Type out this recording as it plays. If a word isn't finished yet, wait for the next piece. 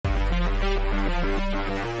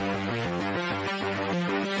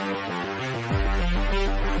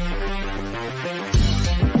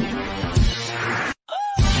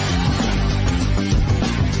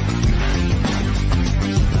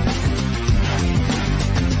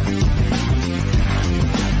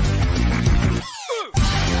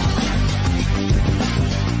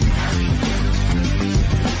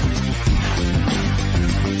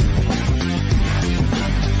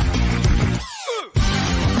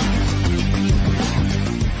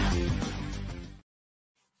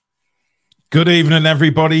Good evening,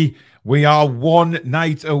 everybody. We are one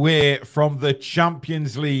night away from the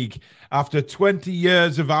Champions League. After 20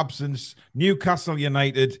 years of absence, Newcastle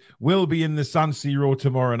United will be in the San Siro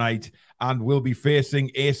tomorrow night and will be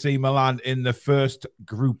facing AC Milan in the first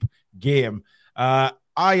group game. I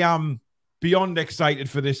am beyond excited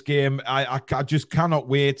for this game. I just cannot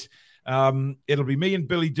wait. It'll be me and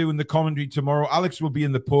Billy doing the commentary tomorrow. Alex will be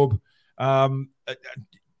in the pub.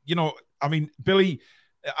 Billy,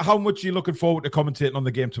 how much are you looking forward to commentating on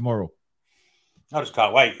the game tomorrow? I just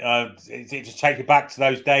can't wait. It just takes you back to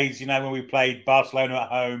those days, when we played Barcelona at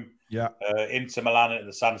home, Inter Milan at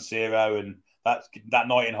the San Siro, and that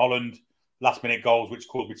night in Holland, last-minute goals, which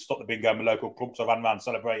caused me to stop the bingo in my local club. So I ran around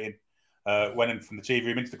celebrating, went in from the TV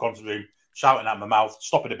room into the conference room, shouting at my mouth,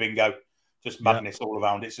 stopping the bingo, just madness all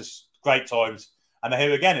around. It's just great times. And they're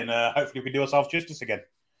here again, and hopefully we can do ourselves justice again.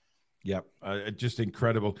 Yeah, just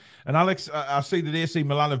incredible. And Alex, I see that AC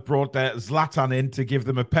Milan have brought Zlatan in to give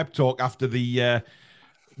them a pep talk after the,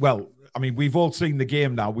 we've all seen the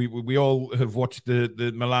game now. We all have watched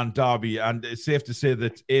the Milan derby, and it's safe to say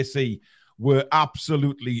that AC were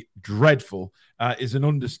absolutely dreadful, is an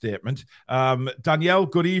understatement. Danielle,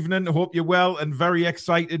 good evening. Hope you're well and very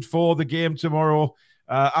excited for the game tomorrow.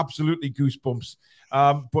 Absolutely goosebumps.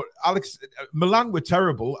 But Alex, Milan were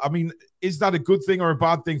terrible. I mean, is that a good thing or a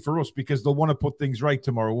bad thing for us? Because they'll want to put things right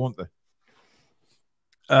tomorrow, won't they?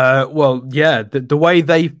 The way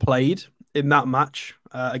they played in that match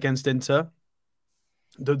against Inter,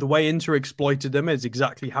 the way Inter exploited them is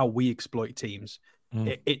exactly how we exploit teams.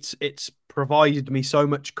 It's provided me so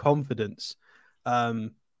much confidence.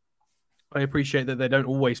 I appreciate that they don't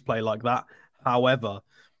always play like that. However,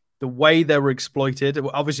 the way they were exploited,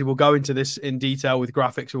 obviously we'll go into this in detail with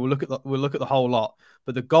graphics. We'll look at the whole lot.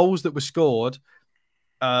 But the goals that were scored,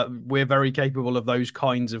 we're very capable of those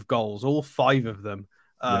kinds of goals. All 5 of them.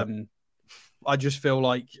 I just feel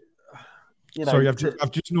like, Sorry, I've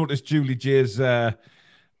just noticed Julie J's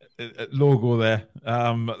logo there.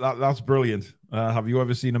 That's brilliant. Have you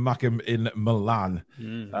ever seen a Mackem in Milan?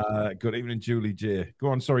 Good evening, Julie J. Go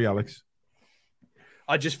on. Sorry, Alex.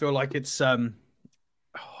 I just feel like it's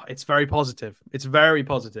very positive. It's very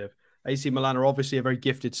positive. AC Milan are obviously a very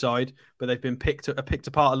gifted side, but they've been picked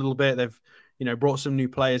apart a little bit. They've, brought some new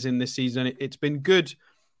players in this season. It's been good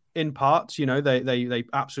in parts. They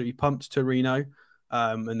absolutely pumped Torino,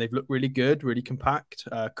 and they've looked really good, really compact.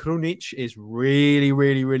 Krunic is really,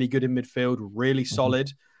 really, really good in midfield, really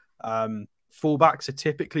solid. Fullbacks are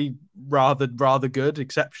typically rather good,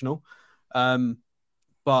 exceptional.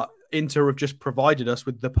 But Inter have just provided us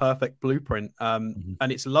with the perfect blueprint. And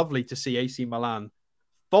it's lovely to see AC Milan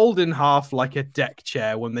fold in half like a deck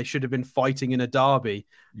chair when they should have been fighting in a derby.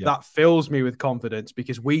 That fills me with confidence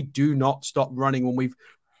because we do not stop running when we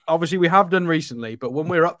have done recently, but when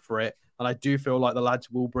we're up for it, and I do feel like the lads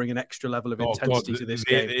will bring an extra level of intensity to this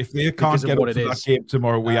game. If they can't get up to that game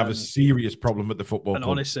tomorrow, we have a serious problem at the football club.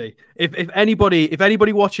 Honestly, if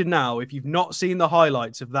anybody watching now, if you've not seen the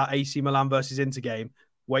highlights of that AC Milan versus Inter game,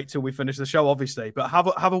 wait till we finish the show, obviously. But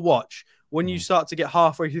have a watch. When you start to get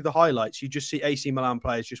halfway through the highlights, you just see AC Milan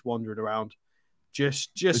players just wandering around.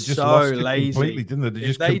 Just so lazy. Didn't they?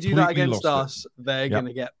 If they do that against us, they're going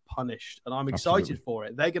to get punished. And I'm excited for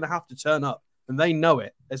it. They're going to have to turn up. And they know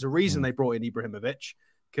it. There's a reason they brought in Ibrahimovic,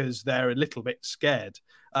 because they're a little bit scared,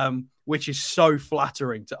 which is so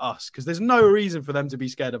flattering to us, because there's no reason for them to be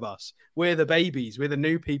scared of us. We're the babies. We're the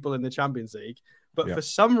new people in the Champions League. But for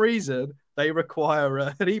some reason, they require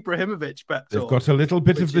an Ibrahimovic pep talk. They've got a little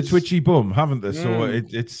bit of the twitchy bum, haven't they? So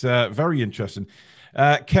it's very interesting.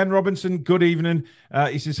 Ken Robinson, good evening.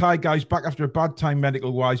 He says, hi, guys. Back after a bad time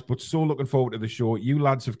medical-wise, but so looking forward to the show. You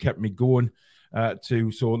lads have kept me going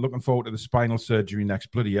too. So looking forward to the spinal surgery next.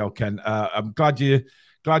 Bloody hell, Ken. I'm glad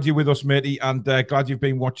you're with us, matey, and glad you've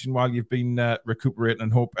been watching while you've been recuperating,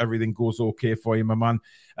 and hope everything goes okay for you, my man.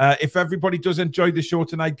 If everybody does enjoy the show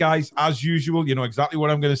tonight, guys, as usual, you know exactly what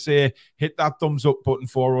I'm going to say. Hit that thumbs up button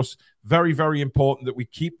for us. Very, very important that we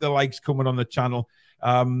keep the likes coming on the channel.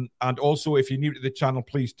 And also, if you're new to the channel,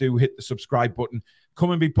 please do hit the subscribe button.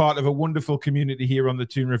 Come and be part of a wonderful community here on the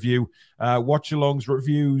Toon Review. Watch-alongs,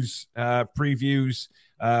 reviews, previews,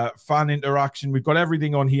 fan interaction. We've got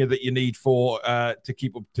everything on here that you need to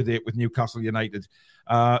keep up to date with Newcastle United.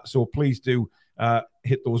 So please do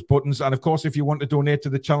hit those buttons. And of course, if you want to donate to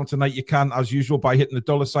the channel tonight, you can, as usual, by hitting the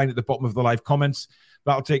 $ at the bottom of the live comments.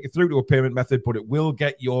 That'll take you through to a payment method, but it will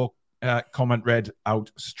get your comment read out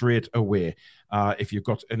straight away if you've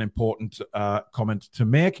got an important comment to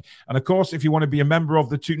make. And of course, if you want to be a member of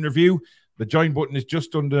the Toon Review, The join button is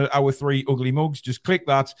just under our 3 ugly mugs. Just click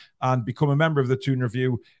that and become a member of the Toon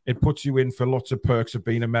Review. It puts you in for lots of perks of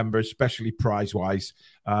being a member, especially prize-wise,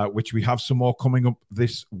 which we have some more coming up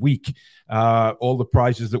this week. All the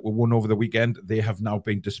prizes that were won over the weekend, they have now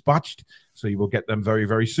been dispatched, so you will get them very,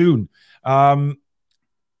 very soon. Now,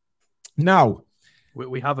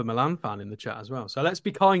 we have a Milan fan in the chat as well, so let's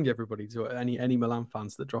be kind, everybody, to any Milan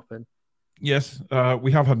fans that drop in. Yes,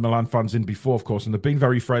 we have had Milan fans in before, of course, and they've been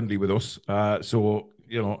very friendly with us. So,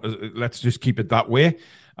 let's just keep it that way.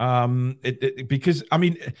 Because, I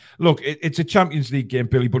mean, look, it's a Champions League game,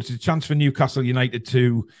 Billy, but it's a chance for Newcastle United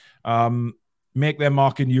to make their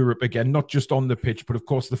mark in Europe again, not just on the pitch, but, of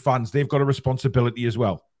course, the fans. They've got a responsibility as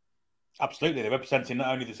well. Absolutely. They're representing not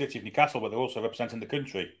only the city of Newcastle, but they're also representing the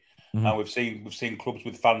country. Mm-hmm. And we've seen clubs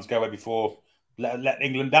with fans go away before let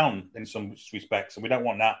England down in some respects, and we don't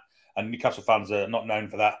want that. And Newcastle fans are not known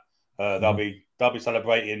for that. They'll be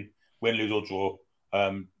celebrating, win, lose or draw,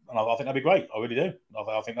 and I think that'll be great. I really do.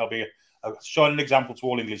 I think that'll be a shining example to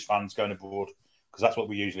all English fans going abroad, because that's what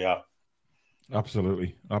we usually are.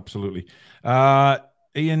 Absolutely.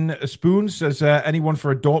 Ian Spoon says, anyone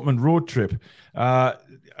for a Dortmund road trip?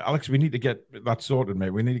 Alex, we need to get that sorted,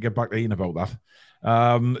 mate. We need to get back to Ian about that.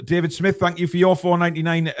 David Smith, thank you for your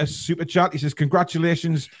 $4.99 super chat. He says,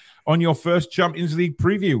 congratulations on your first Champions League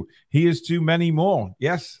preview. Here's to many more.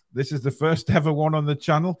 Yes, this is the first ever one on the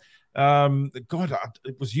channel. God,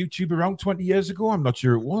 it was YouTube around 20 years ago. I'm not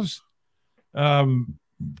sure it was.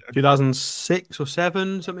 2006 or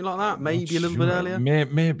 7, something like that. Maybe a little bit earlier.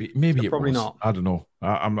 Maybe so it probably was. Not. I don't know.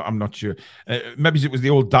 I'm not sure. Maybe it was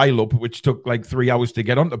the old dial-up, which took like 3 hours to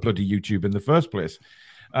get onto bloody YouTube in the first place.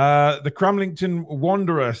 The Cramlington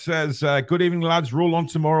Wanderer says, good evening, lads. Roll on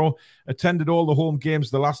tomorrow. Attended all the home games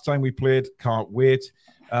the last time we played. Can't wait.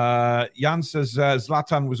 Jan says,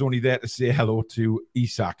 Zlatan was only there to say hello to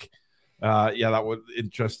Isak. Yeah, that was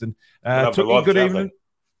interesting. Tucky, good evening.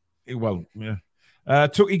 Well, yeah.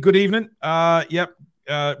 Tucky, good evening. Yep.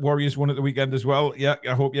 Warriors won at the weekend as well. Yeah,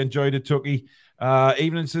 I hope you enjoyed it, Tucky.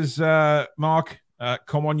 Evening says, Mark,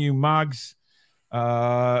 come on, you mags.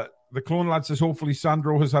 The Clone Lad says, hopefully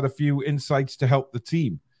Sandro has had a few insights to help the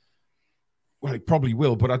team. Well, he probably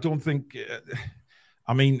will, but I don't think...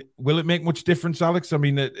 I mean, will it make much difference, Alex? I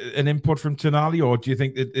mean, an input from Tonali, or do you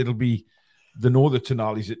think that it'll be... They know that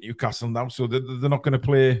Tonali's at Newcastle now, so they're not going to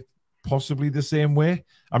play possibly the same way?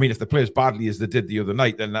 I mean, if they play as badly as they did the other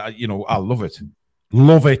night, then, I'll love it.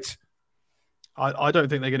 Love it. I don't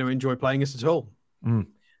think they're going to enjoy playing us at all.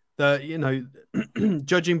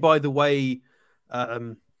 Judging by the way...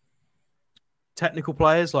 technical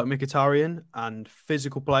players like Mkhitaryan and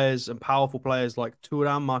physical players and powerful players like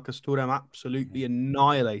Marcus Thuram absolutely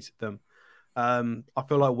annihilated them. I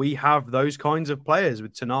feel like we have those kinds of players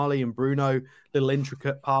with Tonali and Bruno, little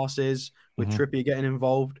intricate passes with Trippier getting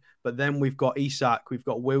involved. But then we've got Isak, we've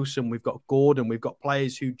got Wilson, we've got Gordon, we've got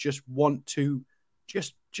players who just want to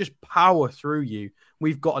just power through you.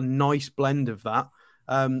 We've got a nice blend of that.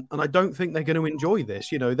 And I don't think they're going to enjoy this.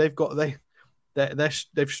 They've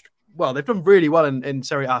done really well in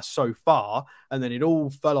Serie A so far, and then it all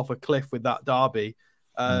fell off a cliff with that derby.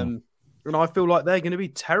 And I feel like they're going to be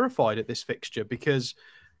terrified at this fixture, because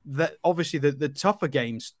obviously the tougher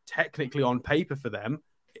games, technically on paper for them,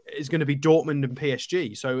 is going to be Dortmund and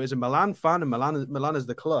PSG. So as a Milan fan and Milan as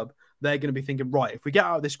the club, they're going to be thinking, right, if we get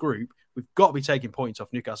out of this group, we've got to be taking points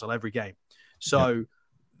off Newcastle every game. So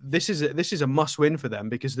this is a must-win for them,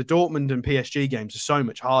 because the Dortmund and PSG games are so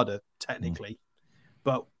much harder technically.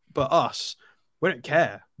 But us, we don't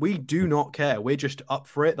care. We do not care. We're just up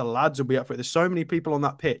for it. The lads will be up for it. There's so many people on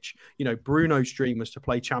that pitch. Bruno's dream was to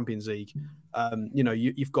play Champions League.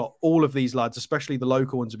 You've got all of these lads, especially the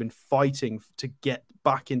local ones, have been fighting to get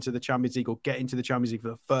back into the Champions League or get into the Champions League for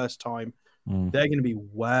the first time. They're going to be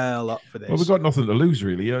well up for this. Well, we've got nothing to lose,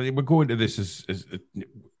 really. We're going to this as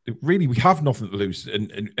really, we have nothing to lose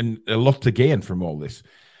and a lot to gain from all this.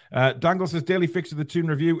 Dangle says, daily fix of the Toon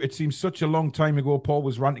Review. It seems such a long time ago Paul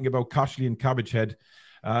was ranting about Cashley and Cabbagehead.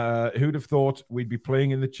 Who'd have thought we'd be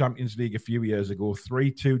playing in the Champions League a few years ago?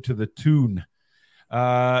 3-2 to the Toon.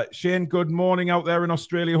 Shane, good morning out there in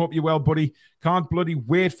Australia. Hope you're well, buddy. Can't bloody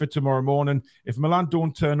wait for tomorrow morning. If Milan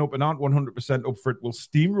don't turn up and aren't 100% up for it, we'll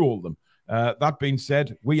steamroll them. That being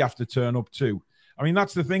said, we have to turn up too. I mean,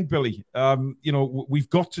 that's the thing, Billy. We've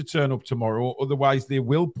got to turn up tomorrow, otherwise they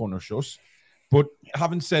will punish us. But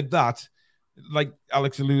having said that, like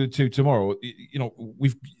Alex alluded to tomorrow,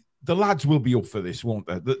 the lads will be up for this, won't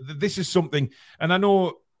they? This is something, and I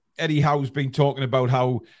know Eddie Howe's been talking about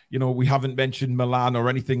how, we haven't mentioned Milan or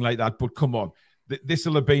anything like that, but come on, this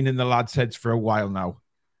will have been in the lads' heads for a while now.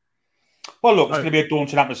 Well, look, it's going to be a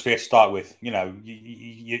daunting atmosphere to start with. You know,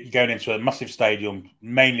 you're going into a massive stadium.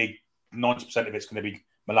 Mainly 90% of it's going to be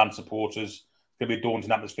Milan supporters. It's going to be a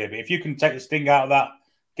daunting atmosphere. But if you can take the sting out of that,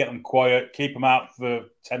 get them quiet, keep them out for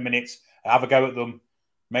 10 minutes, have a go at them,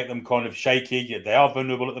 make them kind of shaky. They are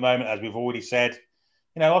vulnerable at the moment, as we've already said.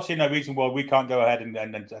 You know, I see no reason why we can't go ahead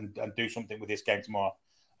and do something with this game tomorrow.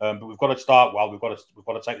 But we've got to start well. We've got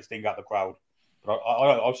to take the sting out of the crowd. But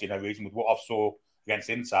I see no reason with what I've saw against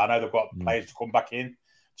Inter. I know they've got players to come back in.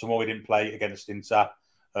 Tomorrow we didn't play against Inter,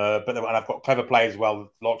 and I've got clever players as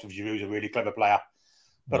well. Lots of Giroud's a really clever player,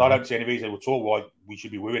 but I don't see any reason at all why we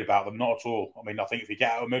should be worried about them. Not at all. I mean, I think if you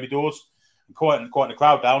get out of early doors and quieten the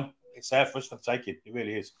crowd down, it's there for us for the taking. It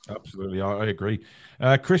really is. Absolutely, I agree.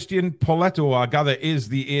 Christian Poletto, I gather, is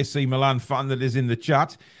the AC Milan fan that is in the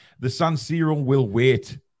chat. The San Siro will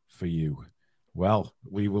wait for you. Well,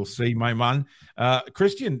 we will see, my man.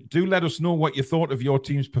 Christian, do let us know what you thought of your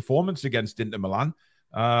team's performance against Inter Milan.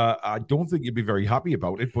 I don't think you'd be very happy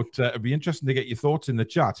about it, but it'd be interesting to get your thoughts in the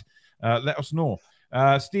chat. Let us know.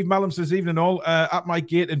 Steve Mallam says, evening all, at my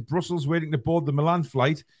gate in Brussels, waiting to board the Milan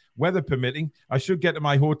flight, weather permitting. I should get to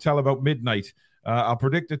my hotel about midnight. I'll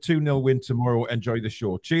predict a 2-0 win tomorrow. Enjoy the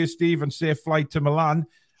show. Cheers, Steve, and safe flight to Milan.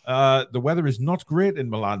 The weather is not great in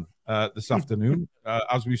Milan this afternoon,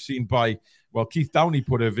 as we've seen by... Well, Keith Downey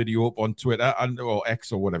put a video up on Twitter, or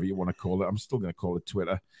X, or whatever you want to call it. I'm still going to call it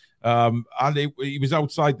Twitter. And he was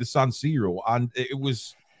outside the San Siro, and it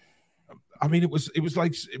was, I mean, it was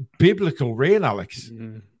like biblical rain, Alex.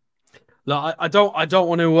 Look, I don't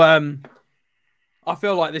want to. I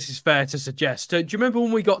feel like this is fair to suggest. Do you remember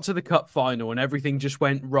when we got to the cup final and everything just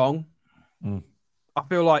went wrong? I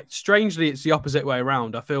feel like, strangely, it's the opposite way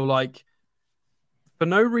around. I feel like, for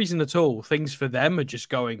no reason at all, things for them are just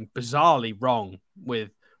going bizarrely wrong with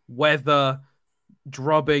weather,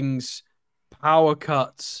 drubbings, power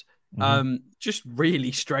cuts, just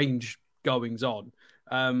really strange goings on.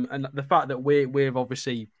 And the fact that we're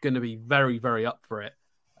obviously going to be very, very up for it.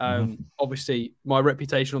 Obviously, my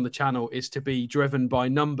reputation on the channel is to be driven by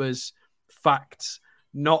numbers, facts,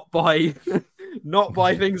 not by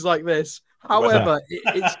things like this. However,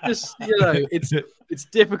 it's just, you know, it's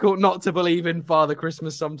difficult not to believe in Father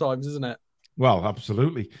Christmas sometimes, isn't it? Well,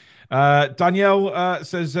 absolutely. Danielle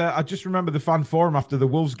says, I just remember the fan forum after the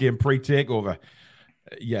Wolves game pre-takeover.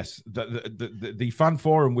 Yes, the fan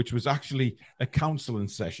forum, which was actually a counselling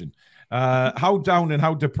session. How down and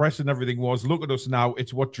how depressing everything was. Look at us now.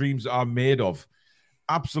 It's what dreams are made of.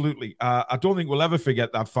 Absolutely. I don't think we'll ever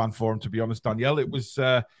forget that fan forum, to be honest, Danielle. It was...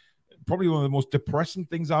 probably one of the most depressing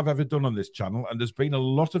things I've ever done on this channel, and there's been a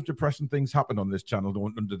lot of depressing things happen on this channel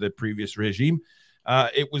under the previous regime.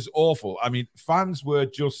 It was awful. I mean, fans were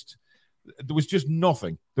just... There was just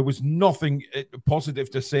nothing. There was nothing positive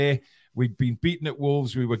to say. We'd been beaten at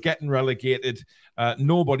Wolves. We were getting relegated.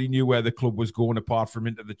 Nobody knew where the club was going apart from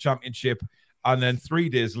into the Championship. And then 3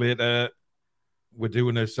 days later, we're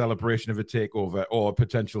doing a celebration of a takeover or a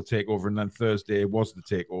potential takeover, and then Thursday was the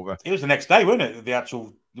takeover. It was the next day, wasn't it? The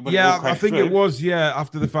actual... Yeah, I think it was,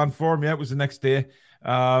 after the fan forum. Yeah, it was the next day.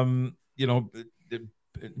 You know,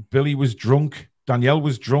 Billy was drunk. Danielle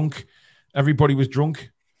was drunk. Everybody was drunk.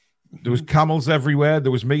 There was camels everywhere.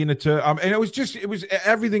 There was me in a turn. And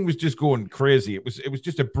everything was just going crazy. It was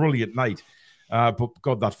just a brilliant night. But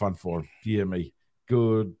God, that fan forum, dear me.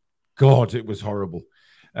 Good God, it was horrible.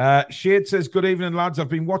 Shade says, good evening, lads. I've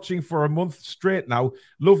been watching for a month straight now.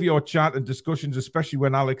 Love your chat and discussions, especially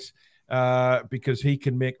when Alex, because he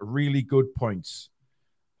can make really good points.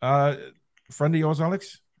 Friend of yours,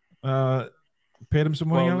 Alex? Paid him some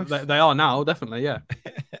money, Alex? They are now, definitely, yeah.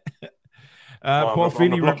 Paul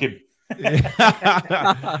Feeney.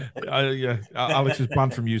 Alex is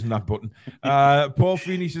banned from using that button. Paul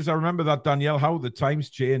Feeney says, I remember that, Danielle, how the times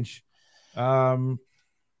change. Bath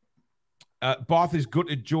is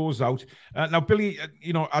gutted, Joe's out. Now, Billy,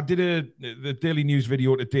 you know, I did the Daily News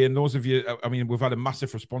video today, and those of you, I mean, we've had a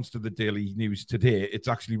massive response to the Daily News today. It's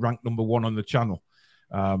actually ranked #1 on the channel.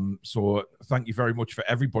 So thank you very much for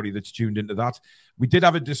everybody that's tuned into that. We did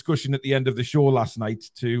have a discussion at the end of the show last night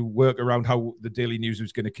to work around how the Daily News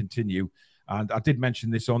was going to continue. And I did mention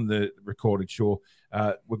this on the recorded show.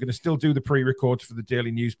 We're going to still do the pre-records for the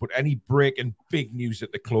Daily News, but any breaking big news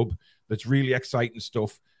at the club that's really exciting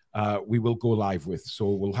stuff, we will go live with. So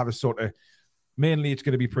we'll have a sort of, mainly it's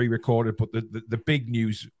going to be pre-recorded, but the big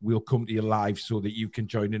news will come to you live so that you can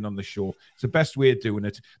join in on the show. It's the best way of doing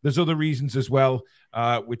it. There's other reasons as well,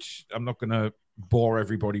 which I'm not going to bore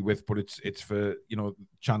everybody with, but it's for, you know,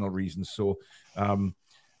 channel reasons. So,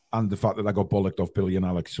 and the fact that I got bollocked off Billy and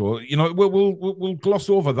Alex. So, you know, we'll gloss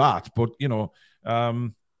over that, but, you know,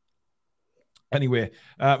 Anyway,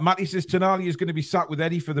 Matty says Tonali is going to be sat with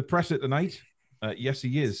Eddie for the presser tonight. Yes,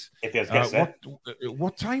 he is. If he has guests there.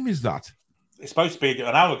 What time is that? It's supposed to be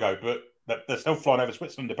an hour ago, but they're still flying over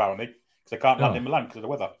Switzerland apparently because they can't land in Milan because of the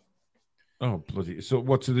weather. Oh, bloody! So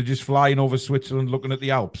what? So they're just flying over Switzerland, looking at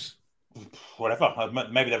the Alps? Whatever.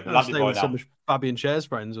 Maybe they've landed by now. Fabian Cher's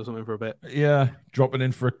friends or something for a bit. Yeah, dropping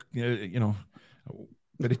in for a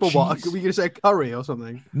bit of cheese. What? Are we going to say curry or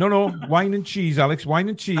something? No, wine and cheese, Alex. Wine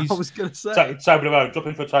and cheese. I was going to say Toblerone. Drop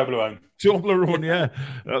in for Toblerone. Toblerone, yeah.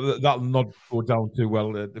 That'll not go down too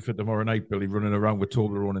well for tomorrow night, Billy, running around with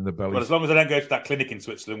Toblerone in the belly. Well, as long as I don't go to that clinic in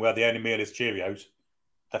Switzerland where the only meal is Cheerios,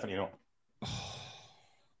 definitely not.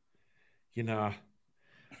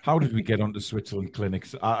 How did we get onto Switzerland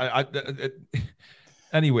clinics?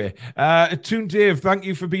 Anyway, Toon Dave, thank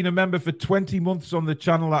you for being a member for 20 months on the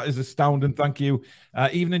channel. That is astounding. Thank you.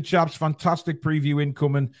 Evening, chaps. Fantastic preview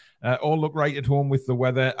incoming. All look right at home with the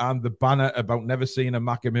weather and the banner about never seeing a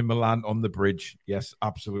Mackem in Milan on the bridge. Yes,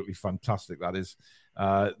 absolutely fantastic. That is.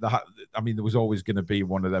 There was always going to be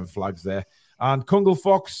one of them flags there. And Kungle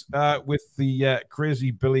Fox with the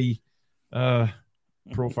crazy Billy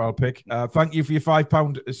profile pic. Thank you for your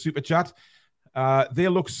 £5 super chat. They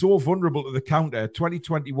look so vulnerable to the counter.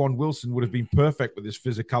 2021 Wilson would have been perfect with his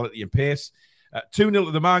physicality and pace. 2-0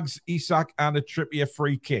 to the Mags, Isak and a Trippier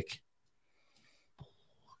free kick.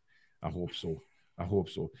 I hope so.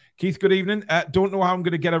 Keith, good evening. Don't know how I'm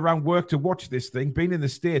going to get around work to watch this thing. Being in the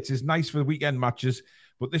States is nice for the weekend matches,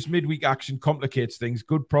 but this midweek action complicates things.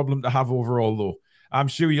 Good problem to have overall, though. I'm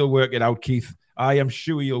sure you'll work it out, Keith. I am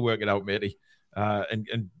sure you'll work it out, matey,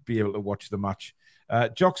 and be able to watch the match.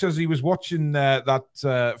 Jock says he was watching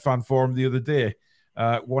that fan forum the other day.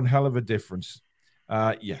 One hell of a difference.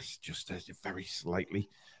 Yes, just very slightly.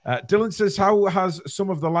 Dylan says, how has some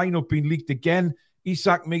of the lineup been leaked again?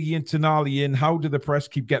 Isak, Miggy and Tonali in. How do the press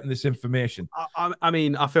keep getting this information?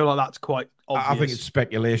 I feel like that's quite obvious. I think it's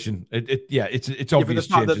speculation. It's obvious.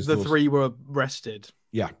 The fact that the three were rested.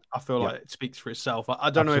 Yeah. I feel like it speaks for itself. I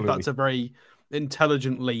don't know if that's a very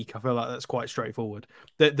intelligent leak. I feel like that's quite straightforward.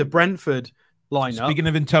 The Brentford lineup. Speaking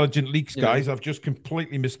of intelligent leaks, guys, I've just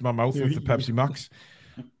completely missed my mouth with the Pepsi Max.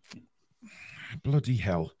 Bloody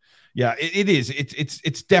hell. Yeah, it is.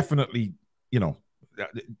 It's definitely,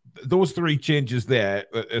 those three changes there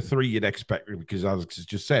are three you'd expect, because as Alex has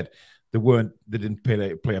just said, they didn't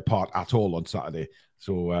play a part at all on Saturday.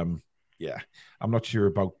 So, I'm not sure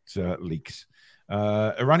about leaks.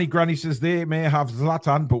 Irani Granny says they may have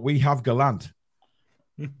Zlatan, but we have Gallant.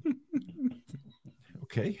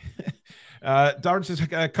 Okay. Darren says,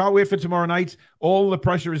 can't wait for tomorrow night. All the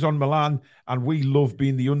pressure is on Milan, and we love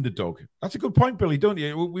being the underdog. That's a good point, Billy, don't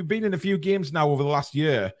you? We've been in a few games now over the last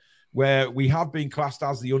year where we have been classed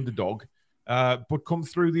as the underdog, but come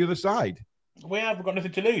through the other side. We haven't got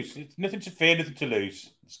nothing to lose. It's nothing to fear, nothing to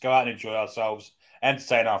lose. Let's go out and enjoy ourselves,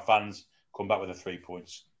 entertain our fans, come back with the 3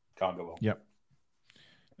 points. Can't go wrong. Yep.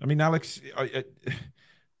 I mean, Alex,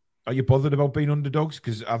 are you bothered about being underdogs?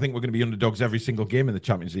 Because I think we're going to be underdogs every single game in the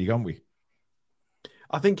Champions League, aren't we?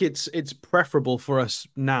 I think it's preferable for us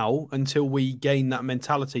now until we gain that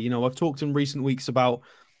mentality. I've talked in recent weeks about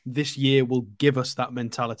this year will give us that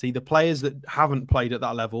mentality. The players that haven't played at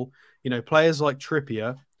that level, players like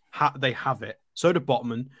Trippier, they have it. So do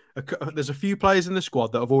Botman. There's a few players in the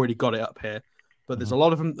squad that have already got it up here, but there's a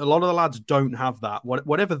lot of them. A lot of the lads don't have that.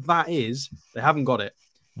 Whatever that is, they haven't got it.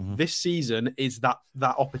 Mm-hmm. This season is that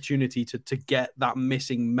opportunity to get that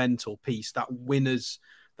missing mental piece, that winner's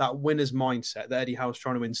mindset that Eddie Howe's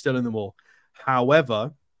trying to instill in them all.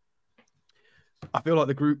 However, I feel like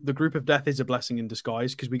the group of death is a blessing in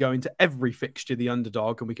disguise, because we go into every fixture the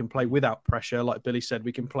underdog and we can play without pressure. Like Billy said,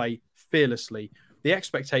 we can play fearlessly. The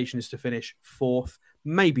expectation is to finish 4th,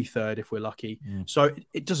 maybe 3rd if we're lucky. So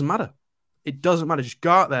it doesn't matter. It doesn't matter. Just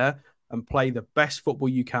go out there and play the best football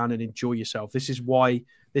you can and enjoy yourself. This is why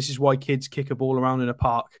kids kick a ball around in a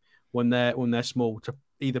park when they're small, to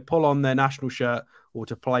either pull on their national shirt or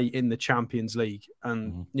to play in the Champions League.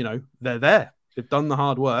 And, they're there. They've done the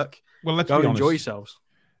hard work. Well, let's go be and enjoy honest. yourselves.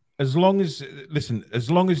 As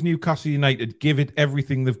long as Newcastle United give it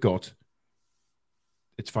everything they've got,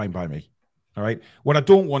 it's fine by me. All right. What I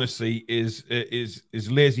don't want to see is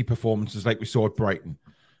lazy performances like we saw at Brighton.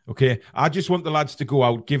 Okay. I just want the lads to go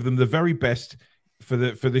out, give them the very best for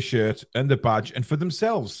the shirt and the badge and for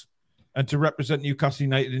themselves, and to represent Newcastle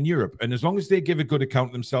United in Europe. And as long as they give a good account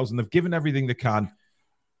of themselves and they've given everything they can,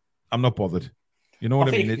 I'm not bothered. You know what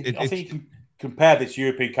I mean? I think you can compare this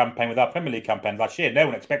European campaign with our Premier League campaign last year. No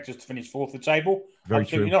one expects us to finish 4th of the table. Very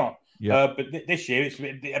Absolutely true. not. Yeah. But this year, it's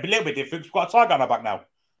a little bit different. We've got a target on our back now.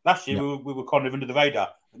 Last year, we were kind of under the radar.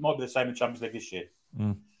 It might be the same in Champions League this year.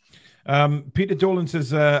 Peter Dolan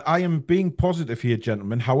says, I am being positive here,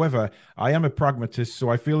 gentlemen. However, I am a pragmatist, so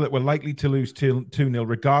I feel that we're likely to lose 2-0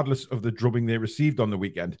 regardless of the drubbing they received on the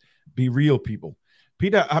weekend. Be real, people.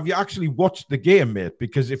 Peter, have you actually watched the game, mate?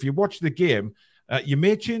 Because if you watch the game, you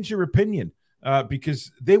may change your opinion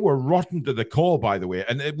because they were rotten to the core, by the way.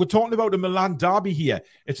 And we're talking about a Milan derby here.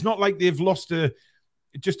 It's not like they've lost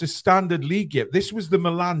just a standard league game. This was the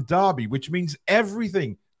Milan derby, which means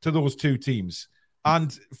everything to those two teams.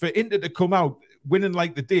 And for Inter to come out winning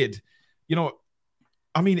like they did, you know,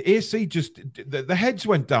 I mean, AC just, the heads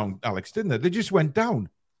went down, Alex, didn't they? They just went down.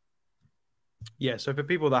 Yeah, so for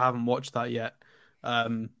people that haven't watched that yet,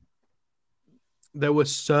 there were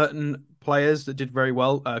certain players that did very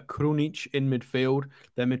well. Krunic in midfield.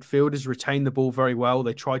 Their midfielders retained the ball very well.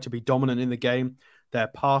 They tried to be dominant in the game. Their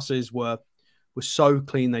passes were so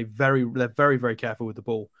clean. They're very, very careful with the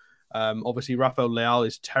ball. Obviously, Rafael Leal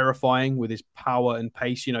is terrifying with his power and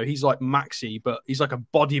pace. You know, he's like Maxi, but he's like a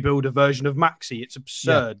bodybuilder version of Maxi. It's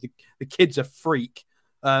absurd. Yeah. The kid's a freak.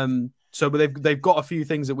 So but they've got a few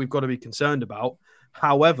things that we've got to be concerned about.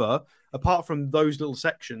 However, apart from those little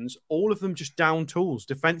sections, all of them just down tools.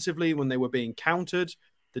 Defensively, when they were being countered,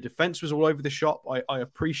 the defense was all over the shop. I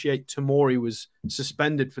appreciate Tomori was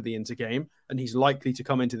suspended for the Inter game, and he's likely to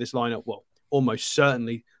come into this lineup. Well, almost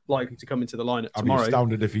certainly likely to come into the lineup tomorrow. I'd be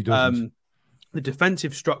astounded if he doesn't. The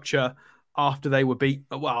defensive structure after they were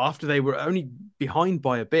after they were only behind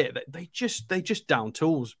by a bit, they just down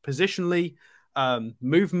tools positionally,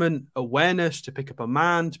 movement, awareness to pick up a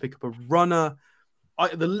man, to pick up a runner.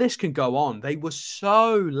 The list can go on. They were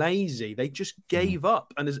so lazy. They just gave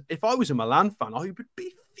up. And if I was a Milan fan, I would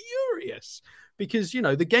be furious because, you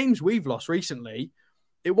know, the games we've lost recently,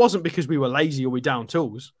 it wasn't because we were lazy or we down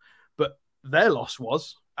tools, but their loss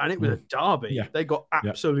was, and it was a derby. Yeah. They got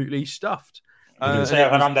absolutely stuffed. You can say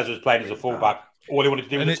Hernandez was playing as a fullback. All he wanted to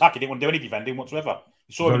do was attack. He didn't want to do any defending whatsoever.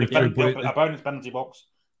 You saw him in the opponent's penalty box.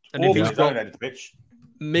 And if he's got the pitch.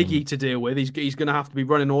 Miggy to deal with, he's going to have to be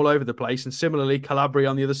running all over the place. And similarly, Calabria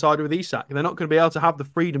on the other side with Isak. They're not going to be able to have the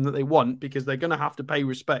freedom that they want because they're going to have to pay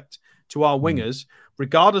respect to our wingers,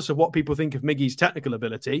 regardless of what people think of Miggy's technical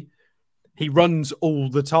ability. He runs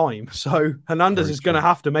all the time. So Hernandez is going to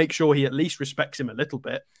have to make sure he at least respects him a little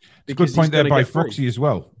bit. It's a good point there by Foxy as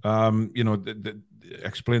well. You know,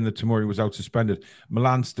 explain that Tomori was out suspended.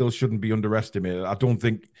 Milan still shouldn't be underestimated. I don't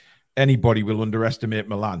think anybody will underestimate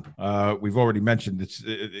Milan. We've already mentioned it's,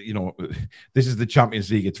 you know, this is the Champions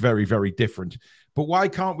League. It's very, very different. But why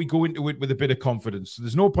can't we go into it with a bit of confidence?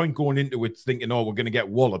 There's no point going into it thinking, oh, we're going to get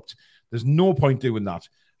walloped. There's no point doing that.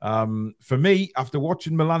 For me, after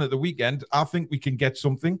watching Milan at the weekend, I think we can get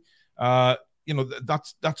something. You know,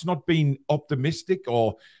 that's not being optimistic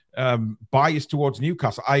or biased towards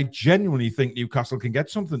Newcastle. I genuinely think Newcastle can get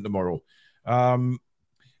something tomorrow.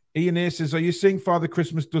 Ian A says, are you saying Father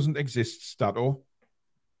Christmas doesn't exist, Stato?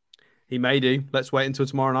 He may do. Let's wait until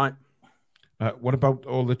tomorrow night. What about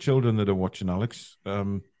all the children that are watching, Alex?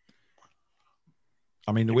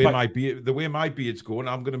 I mean, the way my beard's going,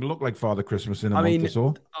 I'm going to look like Father Christmas in a month or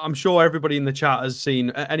so. I'm sure everybody in the chat has seen,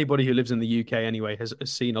 anybody who lives in the UK anyway, has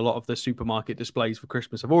seen a lot of the supermarket displays for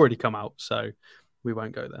Christmas have already come out, so we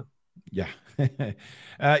won't go there. Yeah.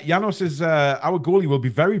 Janos says, our goalie will be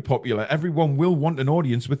very popular. Everyone will want an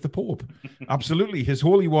audience with the Pope. Absolutely. His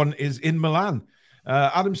Holy One is in Milan.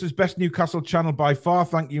 Adam says, best Newcastle channel by far.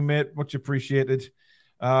 Thank you, mate. Much appreciated.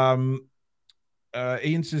 Ian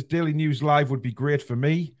says, Daily News Live would be great for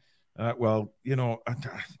me. Well, you know,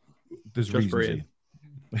 there's just reasons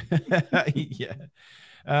here.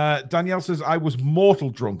 Yeah. Danielle says, I was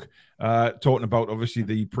mortal drunk, talking about, obviously,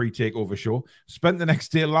 the pre-takeover show. Spent the next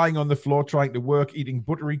day lying on the floor trying to work, eating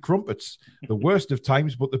buttery crumpets. The worst of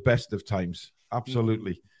times, but the best of times.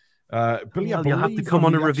 Absolutely. Billy, you'll have to come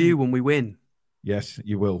on a review when we win. Yes,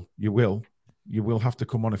 you will. You will. You will have to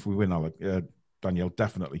come on if we win, Alec. Danielle,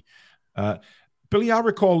 definitely. Billy, I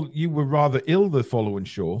recall you were rather ill the following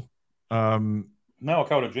show. No, I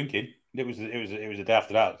carried on drinking. It was the day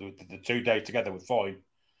after that. The 2 days together were fine.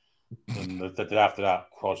 And the day after that,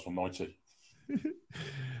 Christ almighty.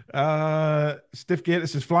 Stiff Gator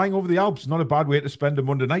says, flying over the Alps, not a bad way to spend a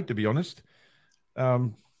Monday night, to be honest.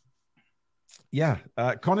 Yeah.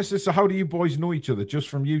 Connor says, so how do you boys know each other? Just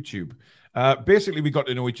from YouTube? Basically, we got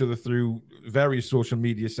to know each other through various social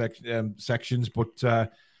media sections, but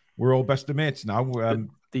we're all best of mates now.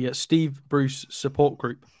 The Steve Bruce support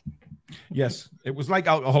group. Yes, it was like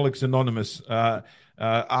Alcoholics Anonymous. I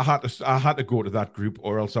had to go to that group,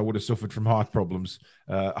 or else I would have suffered from heart problems,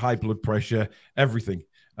 high blood pressure, everything.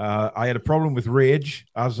 I had a problem with rage,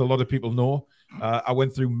 as a lot of people know. I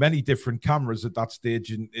went through many different cameras at that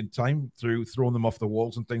stage in time, through throwing them off the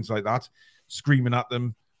walls and things like that, screaming at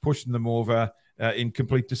them, pushing them over in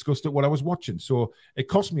complete disgust at what I was watching. So it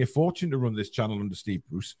cost me a fortune to run this channel under Steve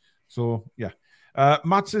Bruce. So, yeah.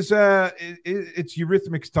 Matt says, it's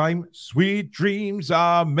Eurythmics time. Sweet dreams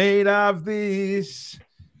are made of this.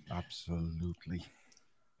 Absolutely.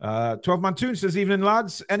 12-Man Toon says, evening,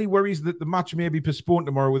 lads. Any worries that the match may be postponed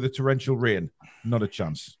tomorrow with a torrential rain? Not a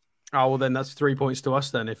chance. Oh, well, then that's 3 points to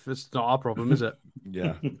us then, if it's not our problem, is it?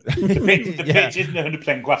 Yeah. The pitch isn't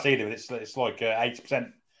 100% grass either. It's like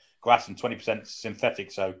 80% grass and 20%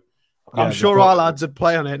 synthetic. So I'm sure our lads would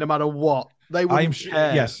play on it no matter what. They wouldn't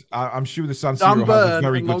care. Yes, I'm sure the San Siro has a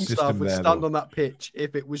very good system would there. Stand on that pitch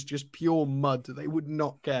if it was just pure mud. They would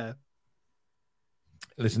not care.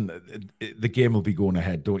 Listen, the game will be going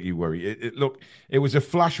ahead. Don't you worry. Look, it was a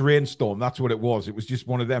flash rainstorm. That's what it was. It was just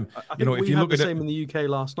one of them. I think if you look at the same in the UK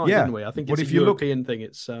last night, didn't we? I think it's a European thing.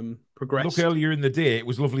 It's progressed. Look earlier in the day, it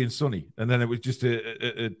was lovely and sunny, and then it was just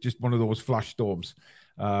just one of those flash storms.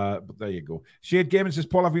 But there you go. Shade Gaming says,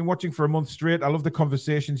 Paul, I've been watching for a month straight. I love the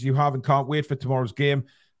conversations you have and can't wait for tomorrow's game.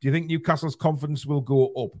 Do you think Newcastle's confidence will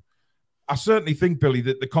go up? I certainly think, Billy,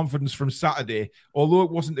 that the confidence from Saturday, although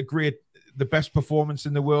it wasn't the best performance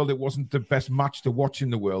in the world, it wasn't the best match to watch in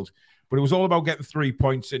the world, but it was all about getting 3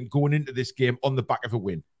 points and going into this game on the back of a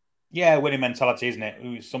win. Yeah, winning mentality, isn't it? It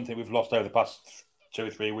was something we've lost over the past 2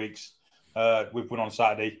 or 3 weeks. We've won on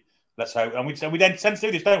Saturday. Let's hope. And we then tend to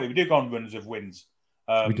do this, don't we? We do go on runs of wins.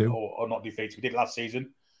 We do. Or not defeats. We did last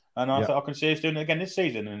season. And I can see us doing it again this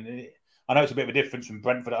season. And I know it's a bit of a difference from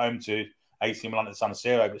Brentford at home to AC Milan at San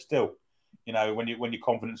Siro, but still, you know, when your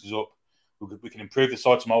confidence is up, we can improve the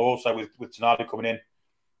side tomorrow also with Tonali coming in.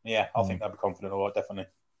 Yeah, I think I'd be confident. All right, definitely.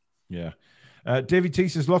 Yeah. David T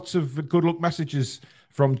says, lots of good luck messages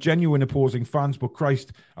from genuine opposing fans, but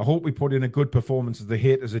Christ, I hope we put in a good performance. The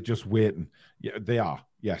haters are just waiting. Yeah, they are.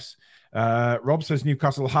 Yes. Rob says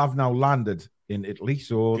Newcastle have now landed in Italy,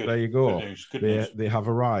 so there you go. Good news. They have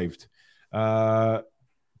arrived.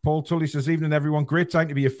 Paul Tully says, evening, everyone. Great time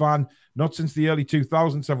to be a fan. Not since the early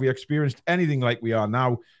 2000s have we experienced anything like we are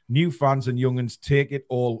now. New fans and young'uns take it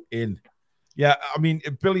all in. Yeah, I mean,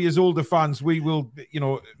 Billy, as older fans, we will,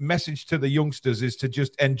 message to the youngsters is to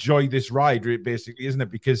just enjoy this ride, basically, isn't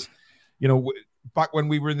it? Because, back when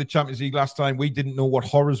we were in the Champions League last time, we didn't know what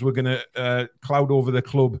horrors were going to cloud over the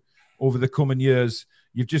club over the coming years.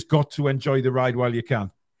 You've just got to enjoy the ride while you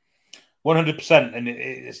can. 100%, and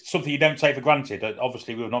it's something you don't take for granted.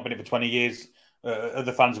 Obviously, we've not been here for 20 years.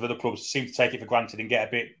 Other fans of other clubs seem to take it for granted and get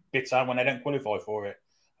a bit bitter when they don't qualify for it.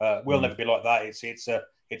 We'll never be like that. It's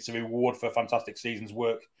a reward for a fantastic season's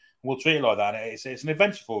work. We'll treat it like that. And it's an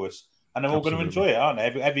adventure for us, and they're all going to enjoy it, aren't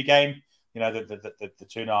they? Every game, the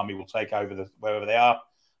Toon Army will take over wherever they are,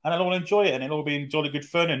 and they'll all enjoy it, and it'll all be jolly good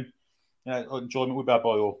fun, and enjoyment will be had by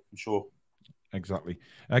all, I'm sure. Exactly.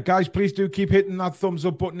 Guys, please do keep hitting that thumbs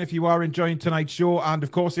up button if you are enjoying tonight's show. And, of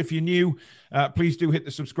course, if you're new, please do hit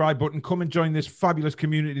the subscribe button. Come and join this fabulous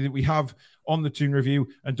community that we have on the Toon Review.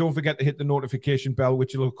 And don't forget to hit the notification bell,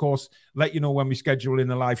 which will, of course, let you know when we schedule in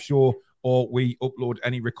a live show or we upload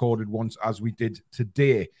any recorded ones as we did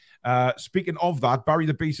today. Speaking of that, Barry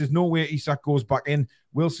the Beast says, no way Isak goes back in.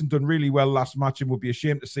 Wilson done really well last match and would be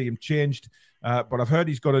ashamed to see him changed. But I've heard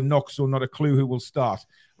he's got a knock, so not a clue who will start.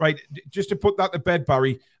 Right, just to put that to bed,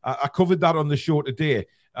 Barry, I covered that on the show today.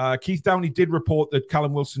 Keith Downey did report that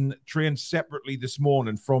Callum Wilson trained separately this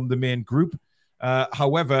morning from the main group.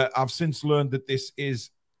 However, I've since learned that this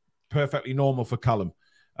is perfectly normal for Callum.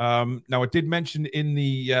 Now, I did mention in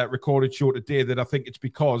the recorded show today that I think it's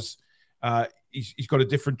because he's got a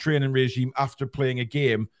different training regime after playing a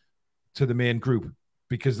game to the main group,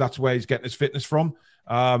 because that's where he's getting his fitness from.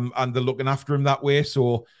 And they're looking after him that way.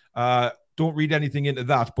 So don't read anything into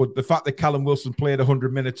that. But the fact that Callum Wilson played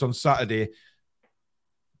 100 minutes on Saturday,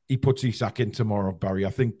 he puts Isak in tomorrow, Barry. I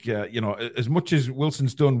think, as much as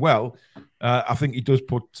Wilson's done well, I think he does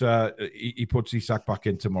he puts Isak back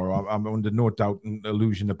in tomorrow. I'm under no doubt and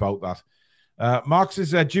illusion about that. Mark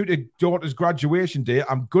says, due to daughter's graduation day,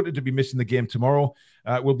 I'm gutted to be missing the game tomorrow.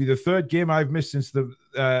 It will be the third game I've missed since the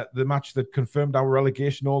match that confirmed our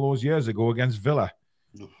relegation all those years ago against Villa.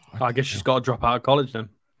 I guess she's got to drop out of college then.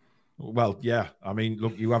 Well, yeah. I mean,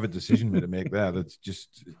 look, you have a decision to make there. That's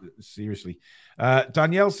just seriously.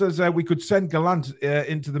 Danielle says we could send Gallant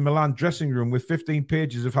into the Milan dressing room with 15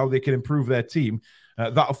 pages of how they can improve their team.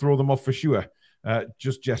 That'll throw them off for sure.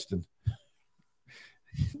 Just jesting.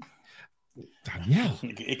 Danielle.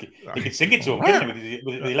 He could sing it to him, couldn't he,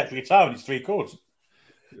 with the electric guitar and his 3 chords.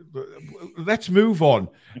 Let's move on.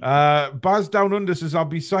 Baz Down Under says, I'll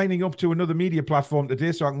be signing up to another media platform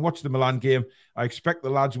today so I can watch the Milan game. I expect the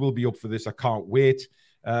lads will be up for this. I can't wait.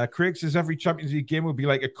 Craig says, every Champions League game will be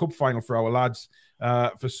like a cup final for our lads.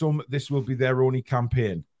 For some, this will be their only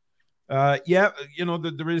campaign. Yeah,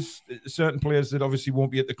 there is certain players that obviously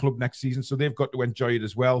won't be at the club next season, so they've got to enjoy it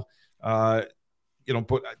as well. But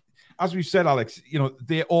as we've said, Alex,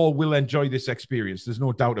 they all will enjoy this experience. There's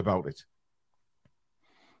no doubt about it.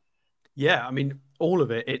 Yeah, I mean, all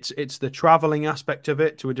of it. It's the traveling aspect of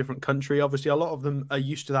it to a different country. Obviously, a lot of them are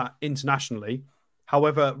used to that internationally.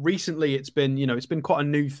 However, recently it's been quite a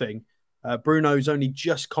new thing. Bruno's only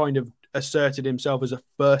just kind of asserted himself as a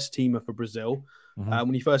first teamer for Brazil.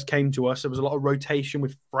 When he first came to us, there was a lot of rotation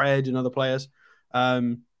with Fred and other players.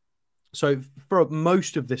 So for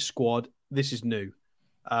most of this squad, this is new.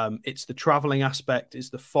 It's the traveling aspect, it's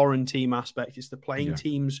the foreign team aspect, it's the playing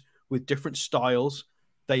teams with different styles.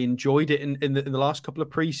 They enjoyed it in the last couple of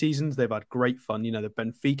pre-seasons. They've had great fun. The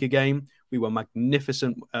Benfica game, we were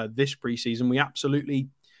magnificent this pre-season. We absolutely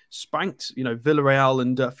spanked, Villarreal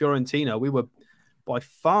and Fiorentina. We were by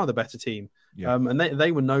far the better team. Yeah. And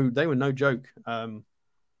they were no joke. So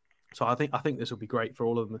I think this will be great for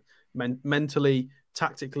all of them, mentally,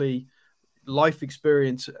 tactically, life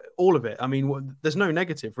experience, all of it. I mean, there's no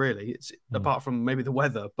negative really. It's apart from maybe the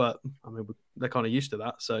weather, but I mean they're kind of used to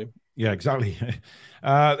that. So yeah, exactly.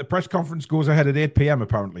 The press conference goes ahead at 8 p.m.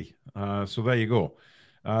 apparently. So there you go.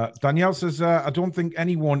 Danielle says, I don't think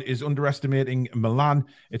anyone is underestimating Milan.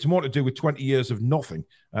 It's more to do with 20 years of nothing,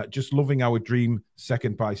 just loving our dream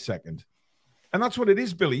second by second. And that's what it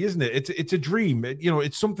is, Billy, isn't it? It's a dream.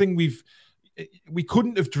 It's something we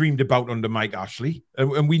couldn't have dreamed about under Mike Ashley.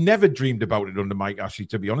 And we never dreamed about it under Mike Ashley,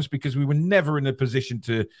 to be honest, because we were never in a position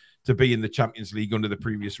to be in the Champions League under the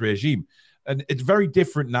previous regime. And it's very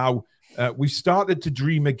different now. We've started to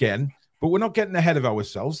dream again, but we're not getting ahead of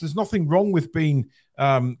ourselves. There's nothing wrong with being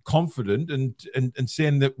confident and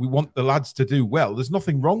saying that we want the lads to do well. There's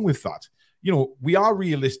nothing wrong with that. We are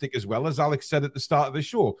realistic as well. As Alex said at the start of the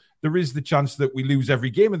show, there is the chance that we lose every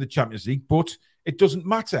game in the Champions League, but it doesn't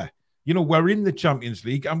matter. We're in the Champions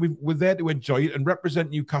League and we're there to enjoy it and represent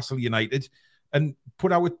Newcastle United and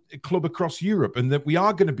put our club across Europe, and that we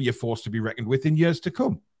are going to be a force to be reckoned with in years to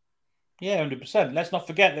come. Yeah, 100%. Let's not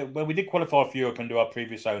forget that when we did qualify for Europe under our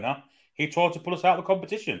previous owner, he tried to pull us out of the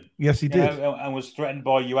competition. Yes, he did. And was threatened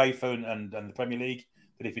by UEFA and the Premier League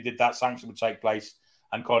that if he did that, sanction would take place,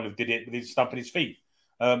 and kind of did it with his stamp on his feet.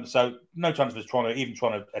 So no chance of us trying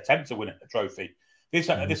to attempt to win a trophy. These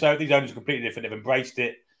owners are completely different. They've embraced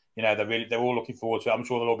it. They're all looking forward to it. I'm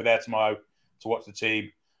sure they'll all be there tomorrow to watch the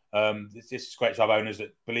team. This is great to have owners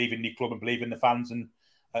that believe in the club and believe in the fans and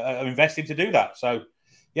are investing to do that. So,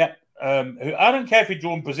 yeah, I don't care if you're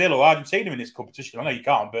drawn Brazil or Argentina in this competition. I know you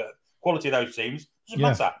can't, but quality of those teams doesn't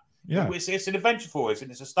matter. Yeah. It's an adventure for us,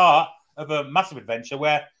 and it's a start of a massive adventure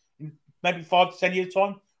where in maybe 5 to 10 years'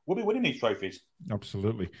 time, we'll be winning these trophies.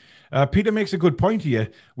 Absolutely. Peter makes a good point here.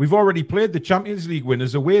 We've already played the Champions League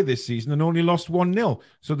winners away this season and only lost 1-0.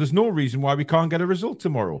 So there's no reason why we can't get a result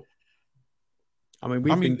tomorrow. I mean,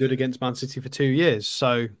 we've been good against Man City for 2 years.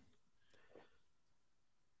 So,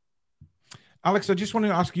 Alex, I just want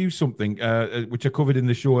to ask you something, which I covered in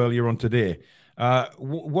the show earlier on today.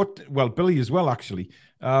 Well, Billy as well, actually.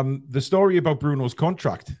 The story about Bruno's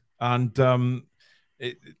contract and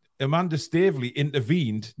Amanda Staveley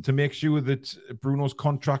intervened to make sure that Bruno's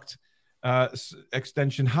contract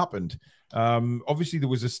extension happened. Obviously, there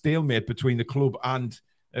was a stalemate between the club and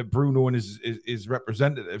Bruno and his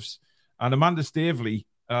representatives. And Amanda Staveley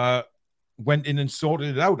went in and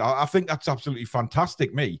sorted it out. I think that's absolutely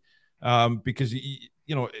fantastic, because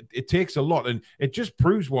it takes a lot, and it just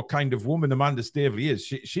proves what kind of woman Amanda Staveley is.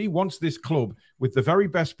 She wants this club with the very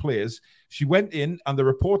best players. She went in, and the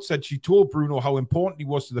report said she told Bruno how important he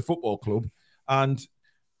was to the football club. And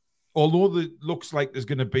although it looks like there's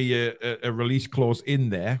going to be a release clause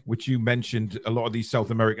in there, which you mentioned a lot of these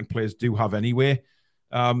South American players do have anyway,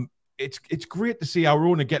 it's great to see our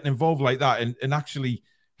owner getting involved like that and actually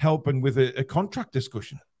helping with a contract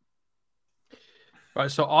discussion. Right,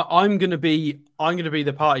 so I'm going to be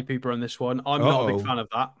the party pooper on this one. I'm not a big fan of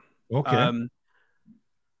that. Okay.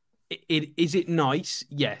 Is it nice?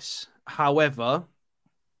 Yes. However,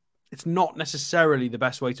 it's not necessarily the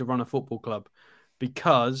best way to run a football club,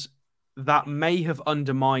 because that may have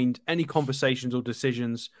undermined any conversations or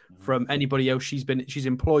decisions from anybody else she's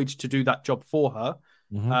employed to do that job for her.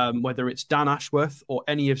 Whether it's Dan Ashworth or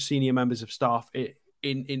any of senior members of staff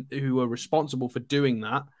who are responsible for doing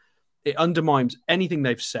that. It undermines anything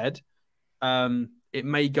they've said. It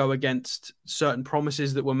may go against certain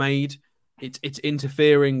promises that were made. it's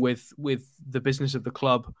interfering with the business of the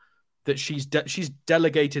club, that she's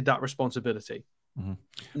delegated that responsibility. Mm-hmm.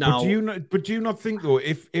 Now, but do you not think though,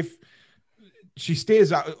 if she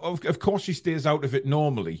stays out, of course she stays out of it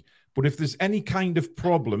normally, but if there's any kind of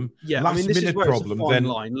problem, last minute problem, then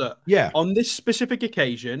line. Look, on this specific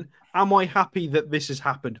occasion, am I happy that this has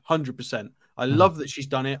happened? 100%. I love that she's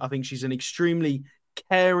done it. I think she's an extremely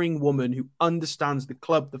caring woman who understands the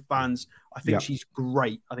club, the fans. I think she's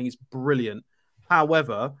great. I think it's brilliant.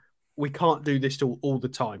 However, we can't do this all the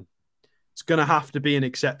time. It's going to have to be an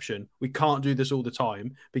exception. We can't do this all the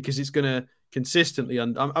time because it's going to consistently,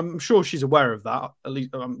 and I'm sure she's aware of that. At least,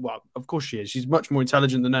 well, of course she is. She's much more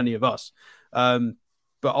intelligent than any of us. But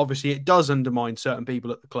obviously, it does undermine certain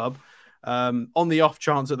people at the club. On the off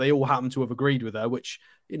chance that they all happen to have agreed with her, which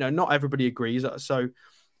not everybody agrees. So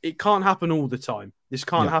it can't happen all the time. This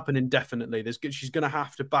can't happen indefinitely. She's going to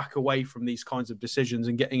have to back away from these kinds of decisions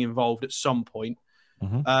and getting involved at some point.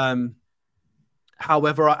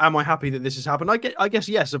 However, am I happy that this has happened? I guess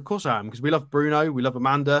yes, of course I am, because we love Bruno, we love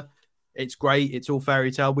Amanda. It's great. It's all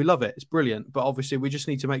fairy tale. We love it. It's brilliant. But obviously, we just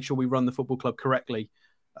need to make sure we run the football club correctly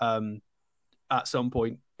at some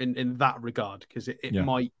point in that regard, because it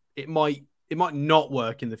might not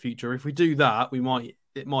work in the future. If we do that,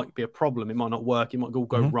 it might be a problem. It might not work. It might all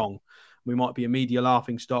go wrong. We might be a media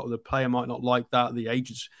laughing stock. The player might not like that. The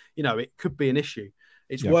agents, it could be an issue.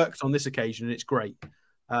 It's worked on this occasion, and it's great.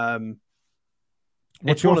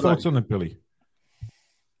 What's your thoughts on it, Billy?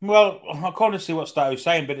 Well, I kind of see what Stato's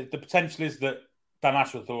saying, but the potential is that Dan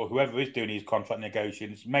Ashworth or whoever is doing these contract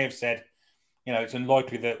negotiations may have said, it's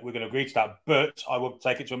unlikely that we're going to agree to that, but I will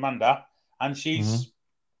take it to Amanda. And she's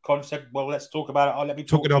kind of said, well, let's talk about it. Let me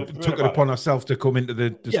took it upon herself to come into the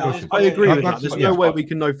discussion. I agree with that. There's no way we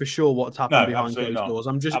can know for sure what's happened behind closed doors.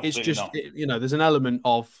 There's an element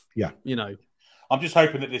of, I'm just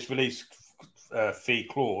hoping that this release fee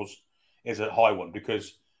clause is a high one,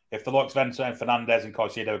 because if the likes of Enzo and Fernandez and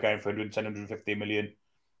Caicedo are going for 110, 150 million,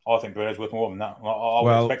 I think Bruno's worth more than that. I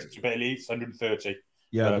would expect it to be at least 130.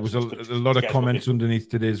 Yeah, there was a lot of comments underneath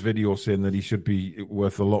today's video saying that he should be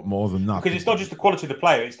worth a lot more than that. Because it's not just the quality of the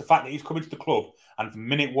player, it's the fact that he's coming to the club, and from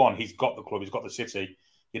minute one, he's got the club, he's got the city.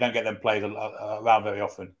 You don't get them players around very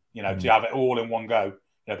often. To have it all in one go,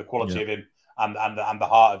 the quality of him and the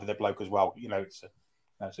heart of the bloke as well.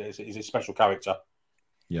 He's a special character.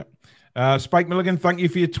 Yeah. Spike Milligan, thank you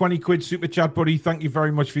for your 20 quid super chat, buddy. Thank you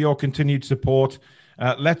very much for your continued support.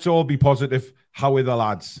 Let's all be positive. How are the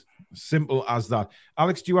lads? Simple as that.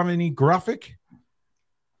 Alex, do you have any graphic?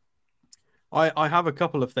 I have a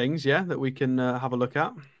couple of things, that we can have a look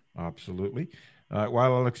at. Absolutely.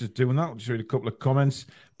 While Alex is doing that, I'll just read a couple of comments.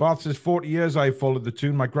 Barth says, 40 years I followed the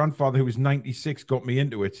tune. My grandfather, who was 96, got me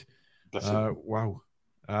into it. Wow.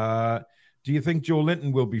 Do you think Joe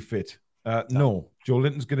Linton will be fit? No. Joe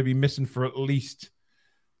Linton's going to be missing for at least...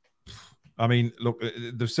 I mean, look,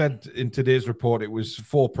 they've said in today's report it was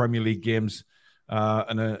 4 Premier League games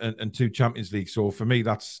and 2 Champions League. So for me,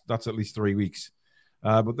 that's at least 3 weeks.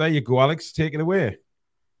 But there you go, Alex. Take it away.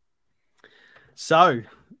 So,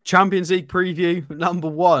 Champions League preview number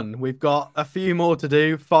 1. We've got a few more to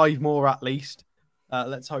do, 5 more at least.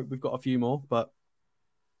 Let's hope we've got a few more. But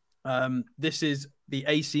this is the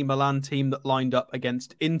AC Milan team that lined up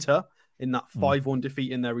against Inter in that 5-1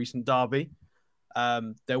 defeat in their recent derby.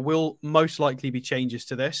 There will most likely be changes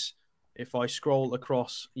to this. If I scroll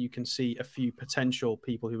across, you can see a few potential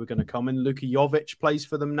people who are going to come in. Luka Jovic plays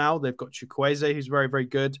for them now. They've got Chukwueze, who's very, very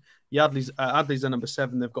good. Adley's their number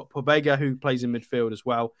 7. They've got Pobega, who plays in midfield as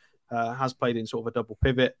well, has played in sort of a double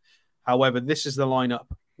pivot. However, this is the lineup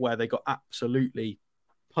where they got absolutely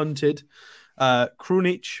punted.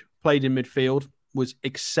 Krunic played in midfield, was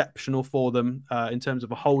exceptional for them in terms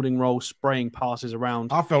of a holding role, spraying passes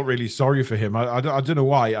around. I felt really sorry for him. I don't know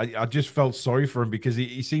why. I just felt sorry for him because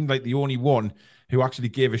he seemed like the only one who actually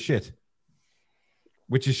gave a shit,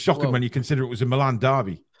 which is shocking when you consider it was a Milan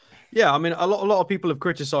derby. Yeah, I mean, a lot of people have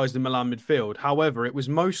criticised the Milan midfield. However, it was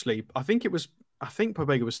mostly, I think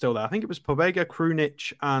Pobega was still there. I think it was Pobega,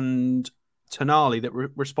 Krunic and Tonali that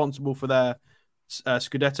were responsible for their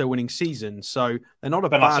Scudetto winning season, so they're not a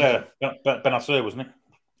bad. Benacer, wasn't it?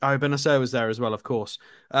 Oh, Benacer was there as well, of course.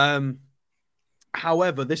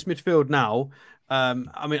 However, this midfield now, I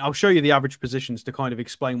mean, I'll show you the average positions to kind of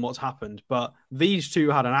explain what's happened, but these two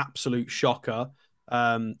had an absolute shocker.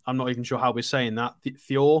 I'm not even sure how we're saying that.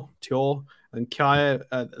 Thior and Kaya,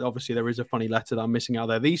 obviously there is a funny letter that I'm missing out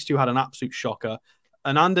there. These two had an absolute shocker.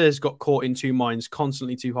 Hernandez got caught in 2 minds,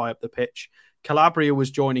 constantly too high up the pitch. Calabria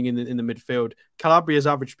was joining in the midfield. Calabria's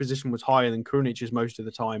average position was higher than Krunic's most of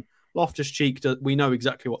the time. Loftus-Cheek, we know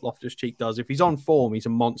exactly what Loftus-Cheek does. If he's on form, he's a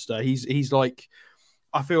monster. He's like,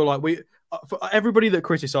 I feel like for everybody that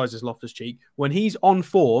criticizes Loftus-Cheek, when he's on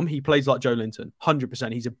form, he plays like Joe Linton,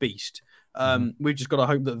 100%. He's a beast. We've just got to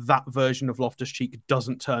hope that version of Loftus-Cheek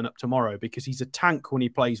doesn't turn up tomorrow, because he's a tank when he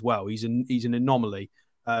plays well. He's an anomaly.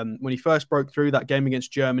 When he first broke through that game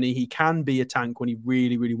against Germany, he can be a tank when he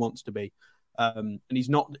really, really wants to be. And he's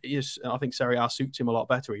not. I think Serie A suits him a lot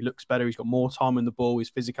better. He looks better. He's got more time on the ball.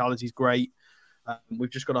 His physicality is great. We've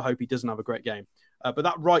just got to hope he doesn't have a great game. But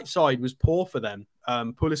that right side was poor for them.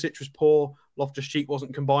 Pulisic was poor. Loftus-Cheek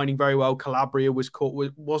wasn't combining very well. Calabria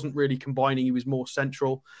wasn't really combining. He was more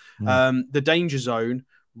central. The danger zone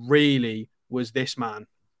really was this man.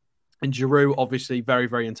 And Giroud, obviously, very,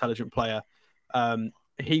 very intelligent player.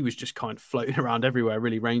 He was just kind of floating around everywhere,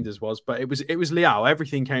 really, Reinders was. But it was Leao.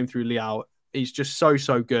 Everything came through Leao. He's just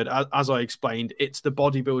so good. As I explained, it's the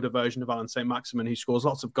bodybuilder version of Alan Saint-Maximin, who scores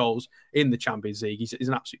lots of goals in the Champions League. He's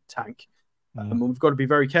an absolute tank. And we've got to be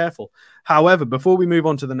very careful. However, before we move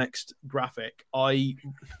on to the next graphic, I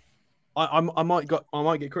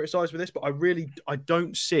might get criticised for this, but I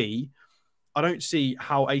don't see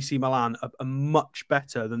how AC Milan are much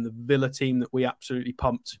better than the Villa team that we absolutely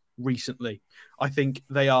pumped recently. I think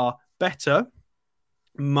they are better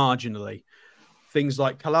marginally. Things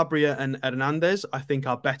like Calabria and Hernandez, I think,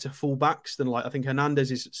 are better fullbacks than I think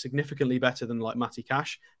Hernandez is significantly better than Matty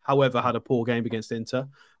Cash. However, had a poor game against Inter.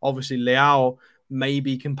 Obviously, Leao may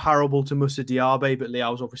be comparable to Moussa Diaby, but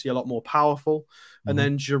Leao's obviously a lot more powerful. And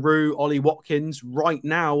then Giroud, Ollie Watkins. Right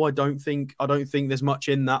now, I don't think there's much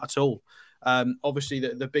in that at all. Obviously,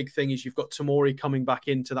 the big thing is you've got Tomori coming back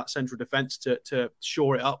into that central defence to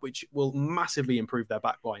shore it up, which will massively improve their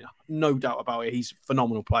backline. No doubt about it. He's a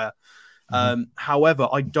phenomenal player. However,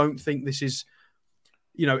 I don't think this is,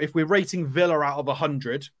 if we're rating Villa out of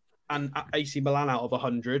 100 and AC Milan out of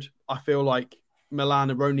 100, I feel like Milan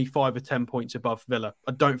are only 5 or 10 points above Villa.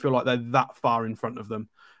 I don't feel like they're that far in front of them.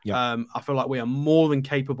 Yeah. I feel like we are more than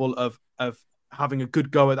capable of having a good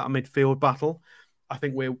go at that midfield battle. I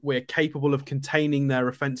think we're capable of containing their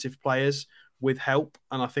offensive players with help,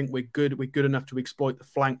 and I think we're good enough to exploit the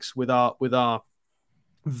flanks with our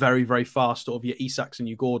very, very fast sort of your Isaks and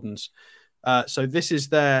your Gordons. So this is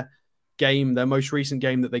their game, their most recent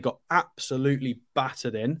game that they got absolutely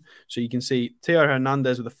battered in. So you can see Theo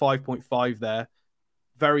Hernandez with a 5.5 there.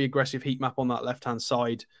 Very aggressive heat map on that left-hand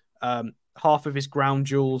side. Half of his ground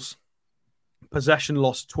duels, possession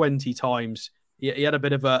lost 20 times. He had a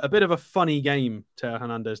bit of a funny game, Theo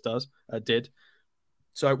Hernandez did.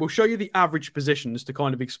 So we'll show you the average positions to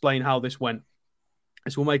kind of explain how this went.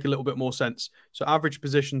 This will make a little bit more sense. So average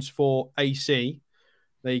positions for AC.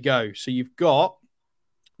 There you go. So you've got,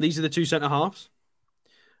 these are the two centre-halves.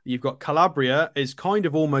 You've got Calabria is kind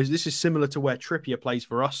of almost, this is similar to where Trippier plays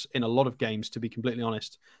for us in a lot of games, to be completely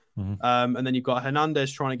honest. And then you've got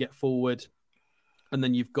Hernandez trying to get forward. And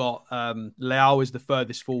then you've got Leao is the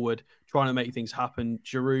furthest forward, trying to make things happen.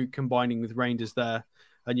 Giroud combining with Reinders there.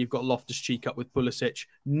 And you've got Loftus-Cheek up with Pulisic.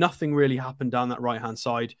 Nothing really happened down that right-hand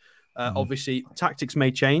side. Obviously, tactics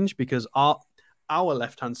may change because our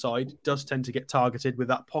left-hand side does tend to get targeted with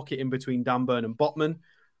that pocket in between Danburn and Botman.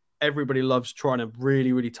 Everybody loves trying to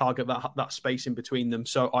really, really target that space in between them.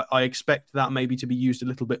 So I expect that maybe to be used a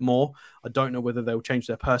little bit more. I don't know whether they'll change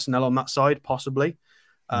their personnel on that side, possibly.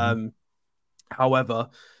 However,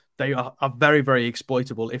 they are very, very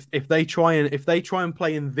exploitable. If they try and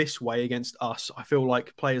play in this way against us, I feel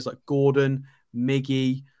like players like Gordon,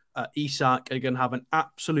 Miggy, Isak are going to have an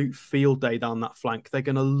absolute field day down that flank. They're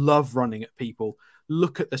going to love running at people.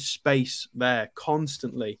 Look at the space there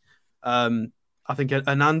constantly. I think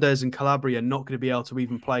Hernandez and Calabria are not going to be able to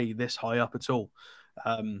even play this high up at all.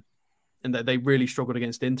 And they really struggled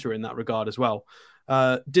against Inter in that regard as well.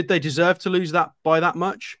 Did they deserve to lose that by that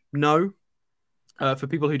much? No. For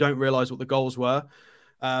people who don't realise what the goals were,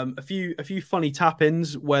 a few funny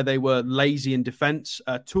tap-ins where they were lazy in defence.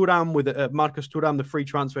 Thuram with Marcus Thuram, the free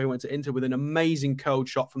transfer, who went to Inter with an amazing curled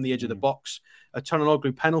shot from the edge of the box. A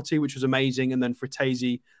Tonaloglu penalty, which was amazing, and then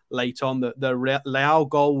Fratesi late on. The Leao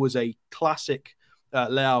goal was a classic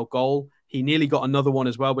Leao goal. He nearly got another one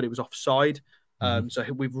as well, but it was offside. So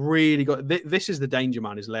we've really got this is the danger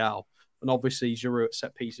man, is Leao, and obviously Giroud at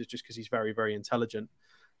set pieces just because he's very, very intelligent.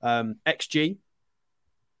 XG.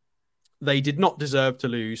 They did not deserve to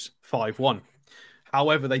lose 5-1.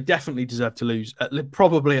 However, they definitely deserve to lose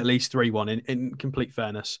probably at least 3-1 in complete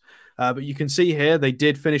fairness. But you can see here, they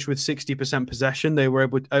did finish with 60% possession. They were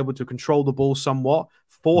able to control the ball somewhat.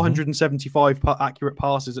 475 accurate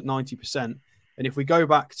passes at 90%. And if we go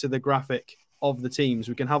back to the graphic of the teams,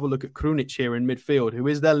 we can have a look at Krunic here in midfield, who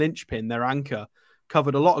is their linchpin, their anchor.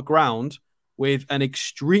 covered a lot of ground with an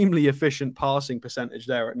extremely efficient passing percentage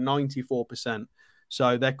there at 94%.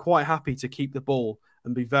 So they're quite happy to keep the ball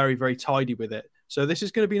and be very, very tidy with it. So this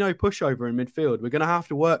is going to be no pushover in midfield. We're going to have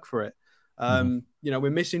to work for it. We're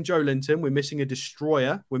missing Joe Linton. We're missing a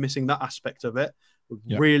destroyer. We're missing that aspect of it.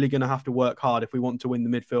 We're really going to have to work hard if we want to win the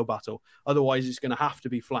midfield battle. Otherwise, it's going to have to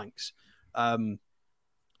be flanks.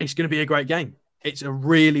 It's going to be a great game. It's a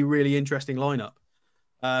really, really interesting lineup.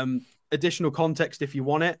 Additional context if you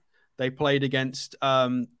want it. They played against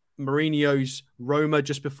Mourinho's Roma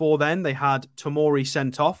just before then. They had Tomori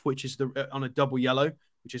sent off, which is on a double yellow,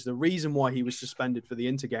 which is the reason why he was suspended for the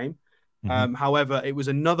Inter game. However, it was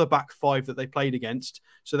another back five that they played against.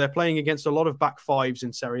 So they're playing against a lot of back fives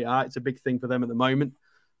in Serie A. It's a big thing for them at the moment.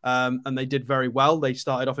 And they did very well. They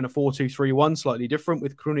started off in a 4-2-3-1, slightly different,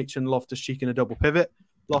 with Krunic and Loftus-Cheek in a double pivot.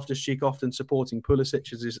 Loftus-Cheek often supporting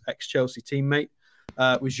Pulisic as his ex-Chelsea teammate.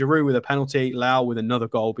 With Giroud with a penalty, Lau with another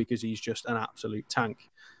goal because he's just an absolute tank.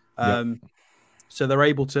 So they're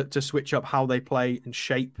able to switch up how they play and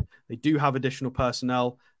shape. They do have additional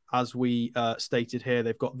personnel. As we stated here,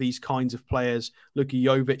 they've got these kinds of players. Luka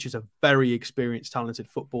Jovic is a very experienced, talented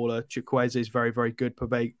footballer. Chukwueze is very, very good.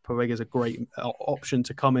 Pavega is a great option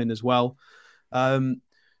to come in as well.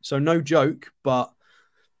 So no joke, but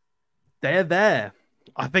they're there.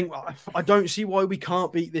 I don't see why we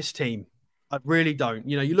can't beat this team. I really don't.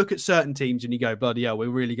 You look at certain teams and you go, bloody hell, we're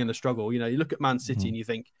really going to struggle. You look at Man City and you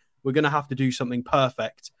think, we're going to have to do something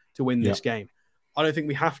perfect to win this game. I don't think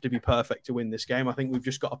we have to be perfect to win this game. I think we've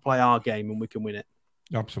just got to play our game and we can win it.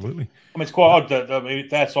 Absolutely. I mean, it's quite odd that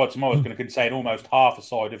their side tomorrow is going to contain almost half a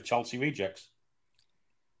side of Chelsea rejects.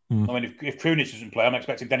 I mean, if Krunic doesn't play, I'm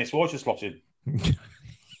expecting Dennis Suarez to slot in.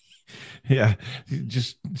 Yeah,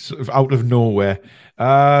 just sort of out of nowhere.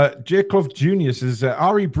 J. Clough Jr. says,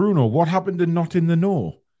 Ari Bruno, what happened to not in the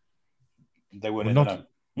know? They weren't in the know.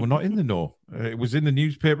 We're not in the know. It was in the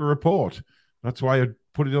newspaper report. That's why I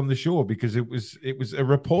put it on the show, because it was a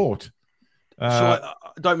report.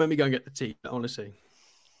 Don't make me go and get the tea, honestly.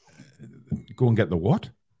 Go and get the what?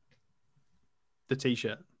 The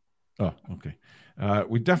T-shirt. Oh, okay.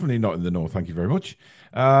 We're definitely not in the know. Thank you very much.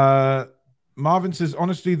 Marvin says,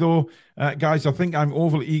 honestly, though, guys, I think I'm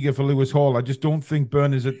overly eager for Lewis Hall. I just don't think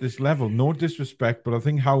Byrne is at this level. No disrespect, but I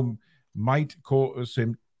think how might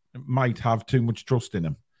have too much trust in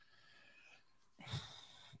him.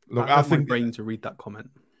 Look, I think brain to read that comment.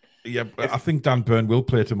 Yeah, I think Dan Byrne will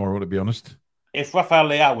play tomorrow, to be honest. If Rafael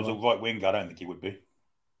Leao was a right winger, I don't think he would be.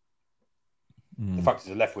 The fact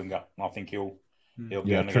he's a left winger, I think he'll be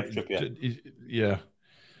on against Trippier. Yeah.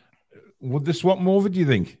 Would they swap him over, do you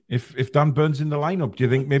think? If Dan Byrne's in the lineup, do you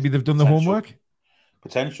think maybe they've done the homework?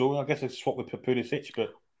 Potential. I guess they swap with Pulisic, but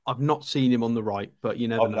I've not seen him on the right, but you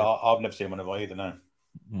never know. I've never seen him on the right either,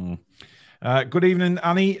 no. Good evening,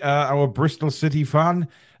 Annie, our Bristol City fan.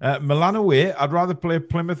 Milan away. I'd rather play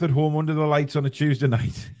Plymouth at home under the lights on a Tuesday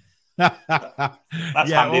night.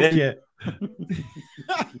 That's handy, okay.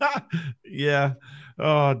 Yeah.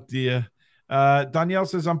 Oh, dear. Danielle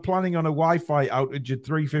says, I'm planning on a Wi-Fi outage at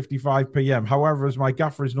 3:55 p.m. However, as my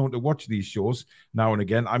gaffer is known to watch these shows now and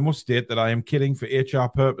again, I must state that I am kidding for HR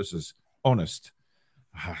purposes. Honest.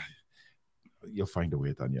 You'll find a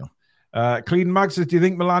way, Danielle. Clean Mag says, do you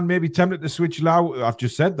think Milan may be tempted to switch Lau? I've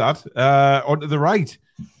just said that. Onto the right.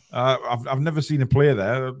 I've never seen a player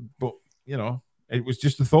there, but, it was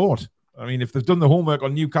just a thought. I mean, if they've done the homework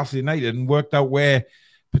on Newcastle United and worked out where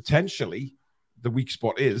potentially the weak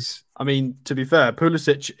spot is. I mean, to be fair,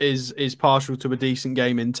 Pulisic is partial to a decent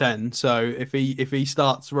game in 10. So if he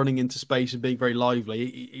starts running into space and being very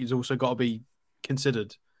lively, he's also got to be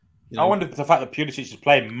considered. I wonder if the fact that Pulisic is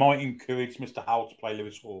playing might encourage Mr. Howe to play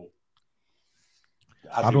Lewis Hall.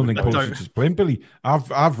 I don't think Pulisic is playing, Billy.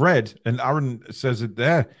 I've read, and Aaron says it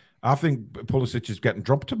there, I think Pulisic is getting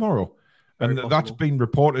dropped tomorrow. And that's been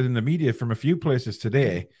reported in the media from a few places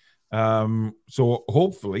today. So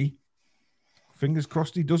hopefully, fingers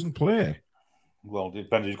crossed he doesn't play. Well, it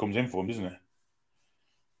depends who comes in for him, doesn't it?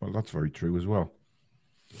 Well, that's very true as well.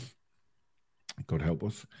 God help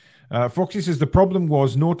us. Foxy says the problem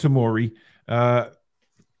was no Tomori.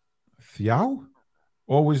 Thiaw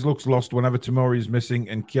always looks lost whenever Tomori is missing,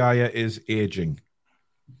 and Kaya is aging.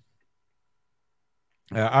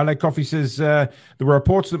 I Like Coffee says there were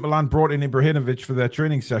reports that Milan brought in Ibrahimovic for their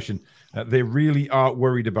training session. They really are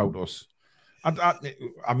worried about us.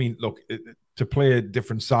 I mean, look, to play a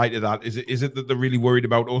different side of that, is it that they're really worried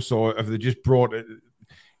about us, or have they just brought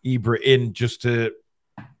Ibra in just to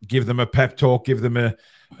give them a pep talk, give them a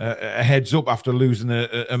heads up after losing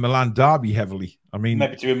a Milan derby heavily? I mean,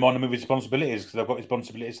 maybe to remind them of responsibilities, because they've got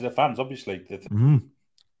responsibilities to their fans, obviously.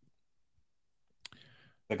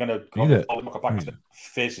 They're going to look back to the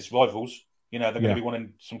fiercest rivals. You know, they're going to be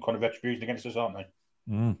wanting some kind of retribution against us, aren't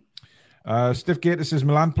they? Stiff Gator says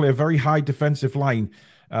Milan play a very high defensive line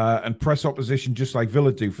and press opposition just like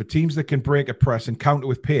Villa do. For teams that can break a press and counter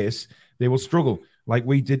with pace, they will struggle like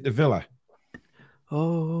we did to Villa.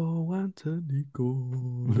 Oh, Anthony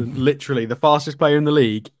Gordon. Literally, the fastest player in the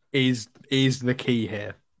league is the key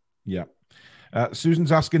here. Yeah.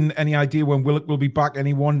 Susan's asking, any idea when Willock will be back?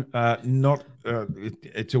 Anyone? Not.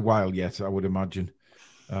 It's a while yet, I would imagine.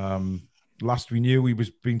 Last we knew, he was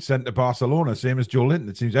being sent to Barcelona, same as Joe Linton.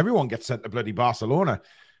 It seems everyone gets sent to bloody Barcelona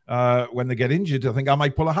when they get injured. I think I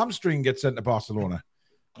might pull a hamstring and get sent to Barcelona.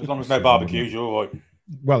 As long as no barbecues, you're all right.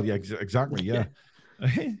 Well, yeah, exactly, yeah.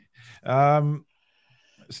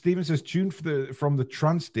 Stephen says, tune from the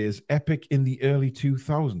trance days, epic in the early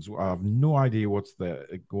 2000s. I have no idea what's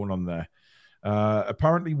going on there.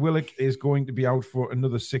 Apparently, Willock is going to be out for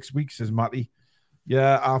another 6 weeks, says Matty.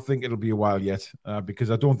 Yeah, I think it'll be a while yet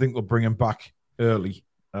because I don't think they'll bring him back early.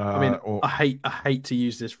 I hate to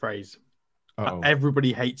use this phrase.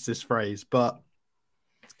 Everybody hates this phrase, but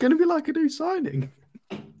it's going to be like a new signing.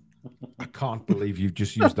 I can't believe you've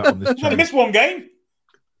just used that on this channel. I missed one game.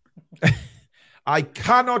 I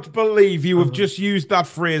cannot believe you have just used that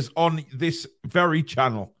phrase on this very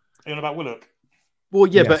channel. You know about Willock? Well,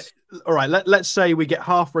 yeah, yes. But all right, let's say we get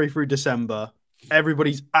halfway through December,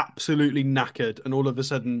 everybody's absolutely knackered, and all of a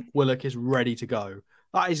sudden Willock is ready to go.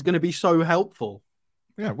 That is going to be so helpful.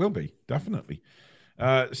 Yeah, it will be, definitely.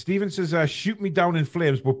 Steven says, shoot me down in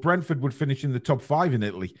flames, but Brentford would finish in the top 5 in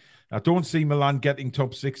Italy. I don't see Milan getting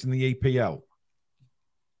top 6 in the EPL.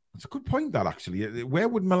 That's a good point, that, actually. Where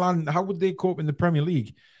would Milan, how would they cope in the Premier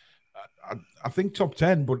League? I think top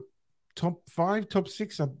 10, but top 5, top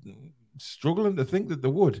 6, I'm struggling to think that they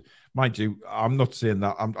would. Mind you, I'm not saying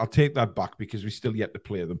that. I'll take that back because we still yet to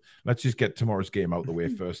play them. Let's just get tomorrow's game out of the way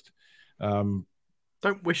first. Don't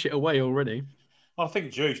wish it away already. I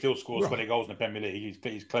think Drew still scores 20 goals in the Premier League.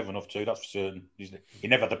 He's clever enough to, that's for certain. He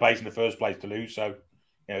never had the base in the first place to lose, so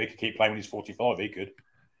he could keep playing when he's 45. He could.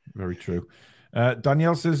 Very true.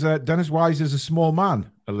 Danielle says Dennis Wise is a small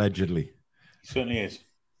man, allegedly. He certainly is.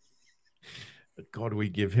 God, we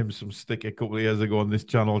give him some stick a couple of years ago on this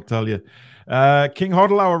channel, I'll tell you. King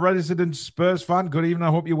Hoddle, our resident Spurs fan. Good evening.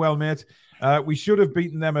 I hope you're well, mate. We should have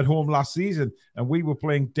beaten them at home last season, and we were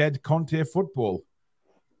playing dead Conte football.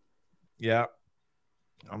 Yeah.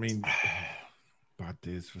 I mean, bad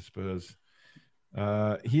days for Spurs.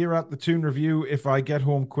 Here at the Toon Review, if I get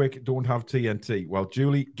home quick, don't have TNT. Well,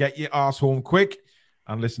 Julie, get your ass home quick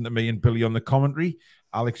and listen to me and Billy on the commentary.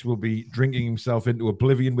 Alex will be drinking himself into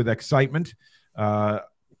oblivion with excitement in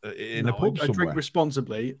a pub somewhere. I drink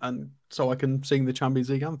responsibly, and so I can sing the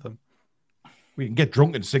Champions League anthem. We can get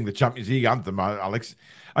drunk and sing the Champions League anthem, Alex.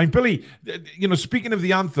 I mean, Billy, speaking of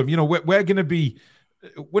the anthem, we're going to be...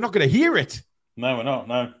 We're not going to hear it. No, we're not.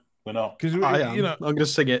 No, we're not. Because I'm going to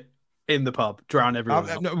sing it in the pub, drown everyone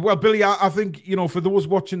out. Well, Billy, I think for those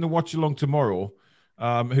watching the watch along tomorrow,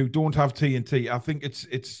 who don't have TNT, I think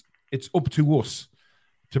it's up to us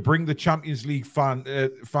to bring the Champions League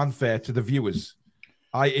fanfare to the viewers.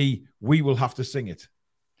 I.e., we will have to sing it.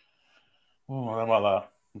 Oh, I don't know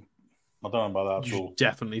about that. I don't know about that at all.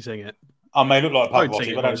 Definitely sing it. I may look like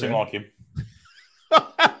Pavarotti, but I don't sing like him.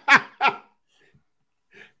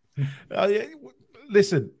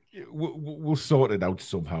 Listen, we'll sort it out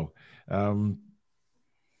somehow.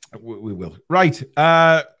 We will. Right.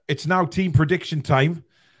 It's now team prediction time.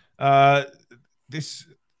 This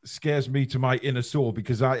scares me to my inner soul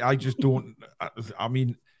because I just don't.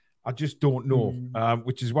 I just don't know.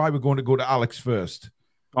 Which is why we're going to go to Alex first.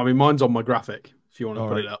 I mean, mine's on my graphic. If you want to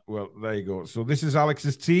put it up. Well, there you go. So this is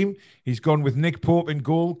Alex's team. He's gone with Nick Pope in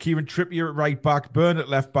goal, Kieran Trippier at right back, Byrne at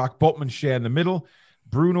left back, Botman Shea in the middle,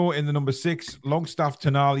 Bruno in the number 6, Longstaff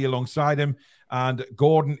Tonali alongside him, and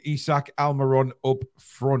Gordon, Isak, Almiron up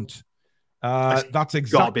front. That's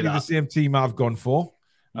exactly the same team I've gone for.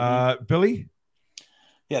 Billy?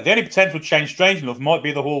 Yeah, the only potential change, strange enough, might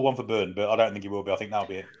be the Hall one for Byrne, but I don't think it will be. I think that'll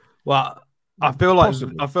be it. Well, I feel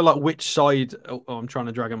like which side... Oh, I'm trying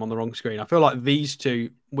to drag him on the wrong screen. I feel like these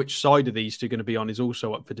two, which side of these two going to be on is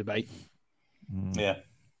also up for debate. Yeah.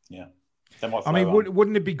 I mean,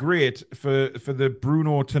 wouldn't it be great for the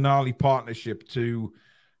Bruno Tonali partnership to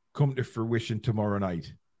come to fruition tomorrow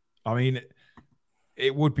night? I mean,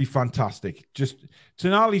 it would be fantastic. Just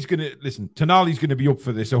Tonali's going to be up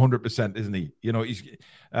for this 100%, isn't he? He's.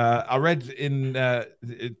 I read in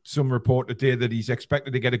some report today that he's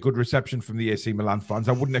expected to get a good reception from the AC Milan fans.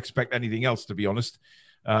 I wouldn't expect anything else, to be honest,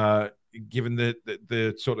 given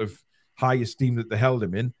the sort of high esteem that they held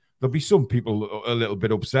him in. there'll be some people a little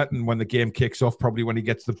bit upset, and when the game kicks off, probably when he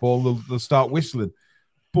gets the ball, they'll start whistling.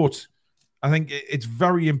 But I think it's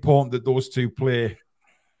very important that those two play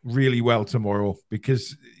really well tomorrow,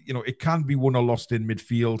 because it can be won or lost in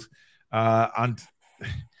midfield. And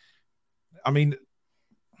I mean,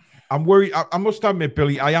 I'm worried. I must admit,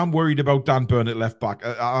 Billy, I am worried about Dan Burn at left back.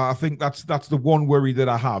 I think that's the one worry that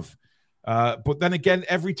I have. But then again,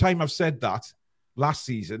 every time I've said that last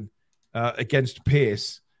season against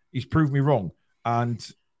pace, he's proved me wrong. And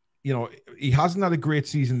he hasn't had a great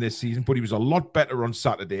season this season, but he was a lot better on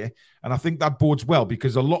Saturday. And I think that bodes well,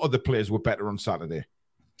 because a lot of the players were better on Saturday.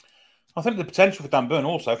 I think the potential for Dan Burn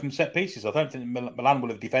also from set pieces. I don't think Milan will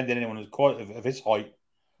have defended anyone who's quite of his height.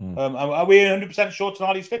 Are we 100% sure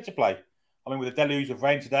Tonali's fit to play? I mean, with the deluge of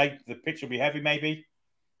rain today, the pitch will be heavy, maybe.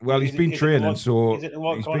 Well, he's been training, so is it the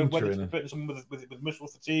right kind of weather to put someone with muscle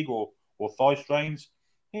fatigue or thigh strains?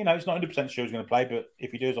 He's not 100% sure he's going to play, but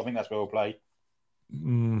if he does, I think that's where he'll play.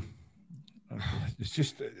 It's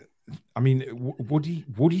just, I mean, would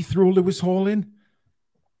he throw Lewis Hall in?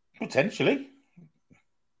 Potentially.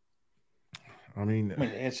 I mean,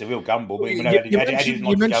 it's a real gamble. But Eddie's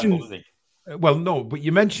not a gamble, is he? Well, no, but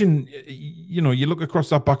you mentioned, you look across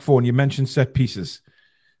that back four and you mentioned set pieces.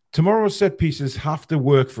 Tomorrow's set pieces have to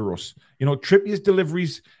work for us. Trippier's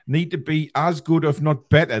deliveries need to be as good, if not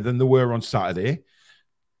better, than they were on Saturday.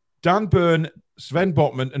 Dan Burn, Sven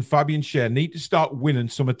Botman, and Fabian Schär need to start winning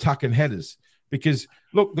some attacking headers, because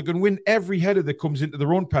look, they can win every header that comes into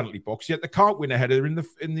their own penalty box, yet they can't win a header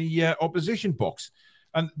in the opposition box,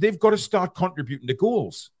 and they've got to start contributing to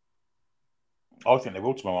goals. I think they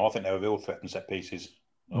will tomorrow. I think they're a real threat in set pieces.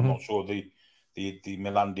 I'm not sure the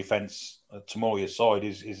Milan defence tomorrow's side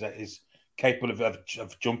is capable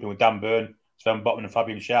of jumping with Dan Burn, Sven Botman, and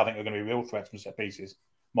Fabian Schär. I think they're going to be real threats from set pieces.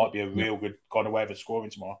 Might be a real good kind of way of scoring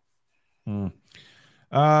tomorrow.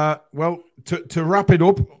 Well, to wrap it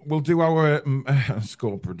up, we'll do our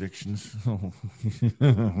score predictions.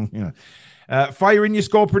 Fire in your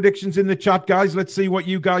score predictions in the chat, guys. Let's see what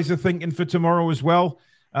you guys are thinking for tomorrow as well.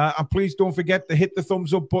 And please don't forget to hit the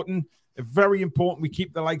thumbs up button. Very important we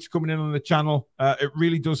keep the likes coming in on the channel. It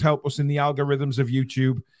really does help us in the algorithms of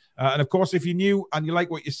YouTube. And of course, if you're new and you like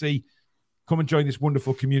what you see, come and join this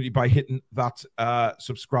wonderful community by hitting that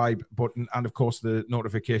subscribe button and, of course, the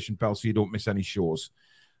notification bell so you don't miss any shows.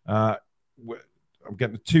 I'm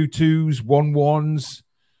getting the 2-2s, 1-1s,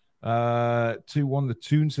 2-1. The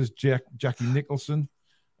tune says Jackie Nicholson.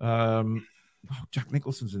 Jack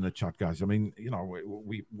Nicholson's in the chat, guys. I mean,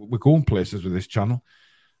 we're going places with this channel.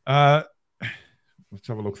 Let's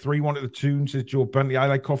have a look. 3-1 to the tune, says Joe Bentley. I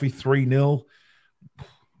like coffee 3-0.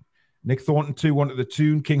 Nick Thornton 2-1 to the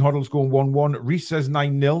tune. King Hoddle's going 1-1. Reese says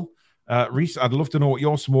 9-0. Reese, I'd love to know what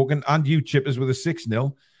you're smoking. And you, Chippers, with a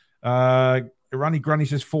 6-0. Irani Granny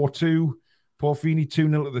says 4-2. Porfini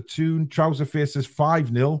 2-0 to the tune. Trouser Face says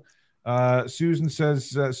 5-0. Susan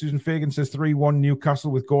Fagan says 3-1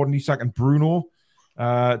 Newcastle with Gordon Isak and Bruno.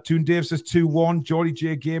 Toon Dave says 2-1. Geordie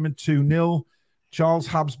J Gaiman 2-0. Charles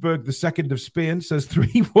Habsburg, the second of Spain, says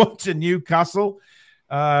 3-1 to Newcastle.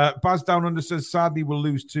 Baz Down Under says sadly we'll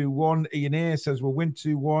lose 2-1. Ian A says we'll win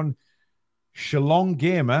 2-1. Shalong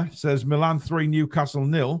Gamer says Milan 3, Newcastle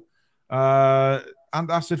 0. And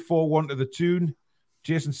Acid 4-1 to the tune.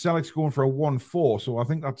 Jason Selleck's going for a 1-4, so I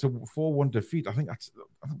think that's a 4-1 defeat. I think that's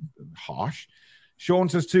harsh. Sean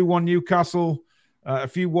says 2-1 Newcastle. A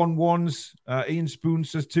few 1-1s. Ian Spoon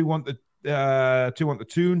says 2-1 the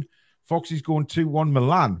tune. Foxy's going 2-1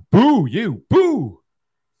 Milan. Boo, you. Boo.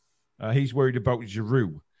 He's worried about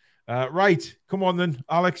Giroud. Right. Come on then,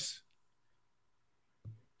 Alex.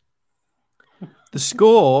 The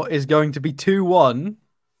score is going to be 2-1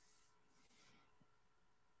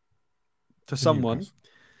 to someone.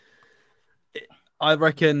 I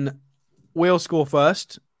reckon we'll score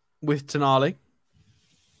first with Tonali,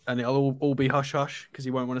 and it'll all be hush-hush because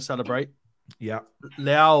he won't want to celebrate. Yeah.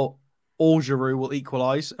 Leao or Giroud will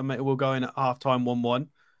equalise, and we'll go in at half-time 1-1.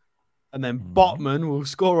 And then Botman will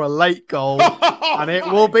score a late goal, and it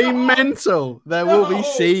will be mental. There will be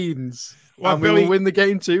scenes. Well, and we will win the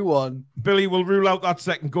game 2-1. Billy will rule out that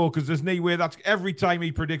second goal because there's no way. That's every time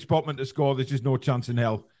he predicts Botman to score, there's just no chance in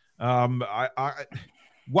hell.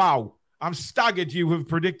 Wow. I'm staggered you have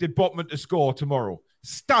predicted Botman to score tomorrow.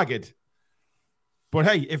 Staggered. But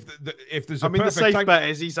hey, if there's a the safe bet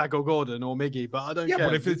is Isak or Gordon or Miggy, but I don't care.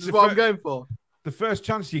 But if it's what I'm going for. The first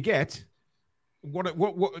chance you get, what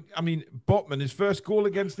I mean, Botman, his first goal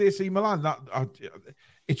against AC Milan,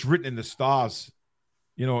 it's written in the stars.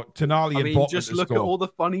 Tonali and Botman. Just look at all the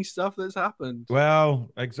funny stuff that's happened.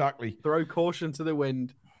 Well, exactly. Throw caution to the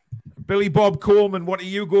wind. Billy Bob Coleman, what are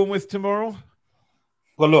you going with tomorrow?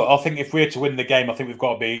 Well, look, I think if we're to win the game, I think we've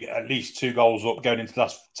got to be at least 2 goals up going into the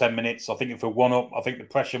last 10 minutes. I think if we're 1 up, I think the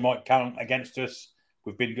pressure might count against us.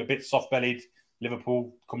 We've been a bit soft-bellied.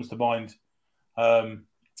 Liverpool comes to mind. But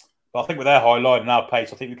I think with their high line and our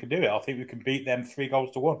pace, I think we can do it. I think we can beat them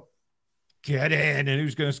 3-1. Get in. And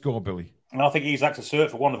who's going to score, Billy? And I think Isak's a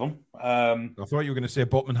cert for one of them. I thought you were going to say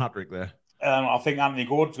Botman hat-trick there. I think Anthony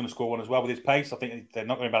Gordon's going to score one as well with his pace. I think they're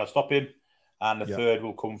not going to be able to stop him. And the third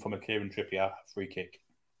will come from a Kieran Trippier free kick.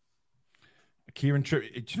 Kieran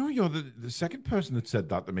Trippier. Do you know you're the second person that said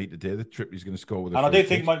that to me today, that Trippier's going to score with a And I free do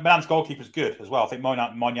think kick. Milan's goalkeeper's good as well. I think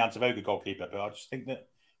Moynihan's a very good goalkeeper, but I just think that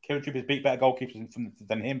Kieran Trippier's beat better goalkeepers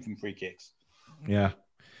than him from free kicks. Yeah.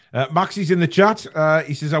 Maxie's in the chat.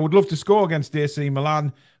 He says, I would love to score against AC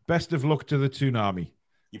Milan. Best of luck to the Tsunami.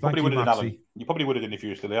 You probably would have done, Alan. You probably would have done if you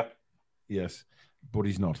were still there. Yes, but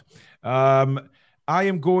he's not. I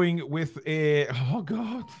am going with I'm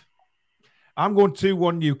going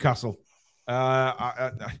 2-1 Newcastle.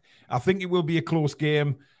 I think it will be a close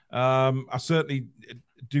game. I certainly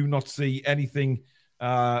do not see anything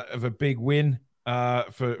of a big win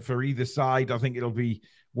for either side. I think it'll be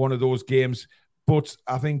one of those games, but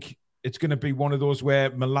I think it's going to be one of those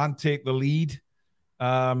where Milan take the lead,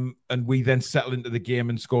 and we then settle into the game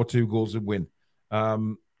and score 2 goals and win.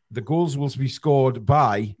 The goals will be scored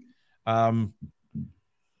by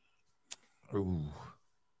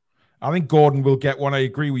I think Gordon will get one. I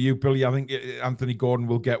agree with you, Billy. I think Anthony Gordon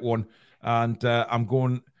will get one, and I'm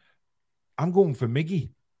going for Miggy.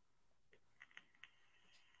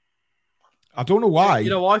 I don't know why. You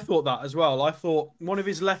know, I thought that as well. I thought one of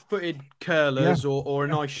his left-footed curlers or a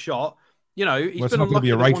nice shot. You know, he's been unlucky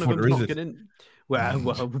that one of them's not getting. Well,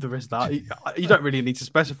 the rest of that, you don't really need to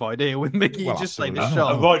specify, do you? With Mickey, you just say the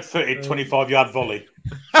shot. A right-footed 25-yard volley.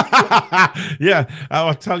 Yeah,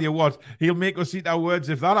 I'll tell you what, he'll make us eat our words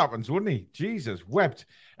if that happens, wouldn't he? Jesus, wept.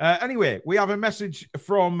 Anyway, we have a message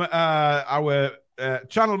from our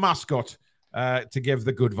channel mascot to give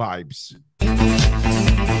the good vibes.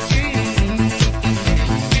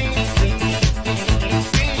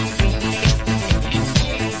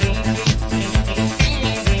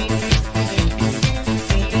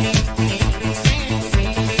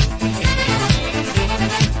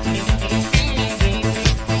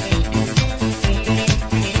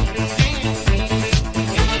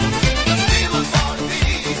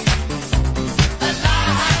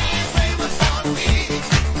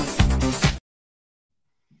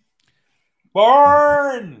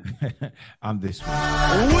 Born! And this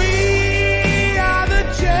one. We are the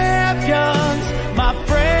champions, my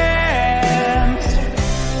friends.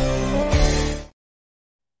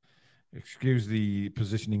 Excuse the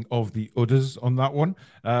positioning of the udders on that one.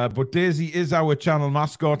 But Daisy is our channel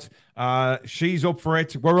mascot. She's up for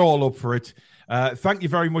it. We're all up for it. Thank you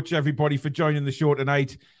very much, everybody, for joining the show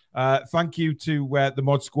tonight. Thank you to the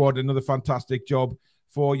Mod Squad. Another fantastic job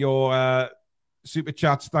for your super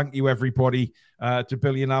chats. Thank you, everybody, to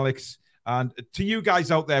Billy and Alex. And to you guys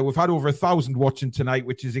out there, we've had over 1,000 watching tonight,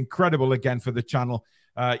 which is incredible again for the channel.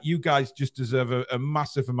 You guys just deserve a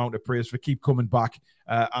massive amount of praise for keep coming back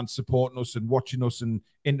and supporting us and watching us and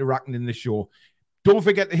interacting in the show. Don't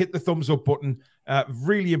forget to hit the thumbs up button.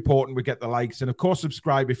 Really important we get the likes. And, of course,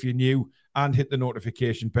 subscribe if you're new and hit the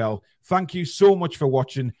notification bell. Thank you so much for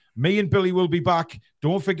watching. Me and Billy will be back.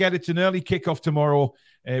 Don't forget it's an early kickoff tomorrow.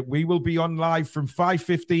 We will be on live from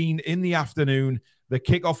 5:15 in the afternoon. The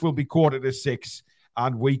kickoff will be 5:45,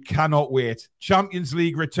 and we cannot wait. Champions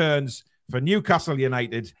League returns for Newcastle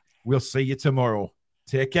United. We'll see you tomorrow.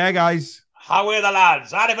 Take care, guys. How are the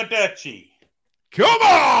lads? Arrivederci. Come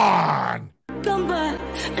on! Come back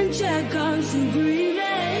and check on some green.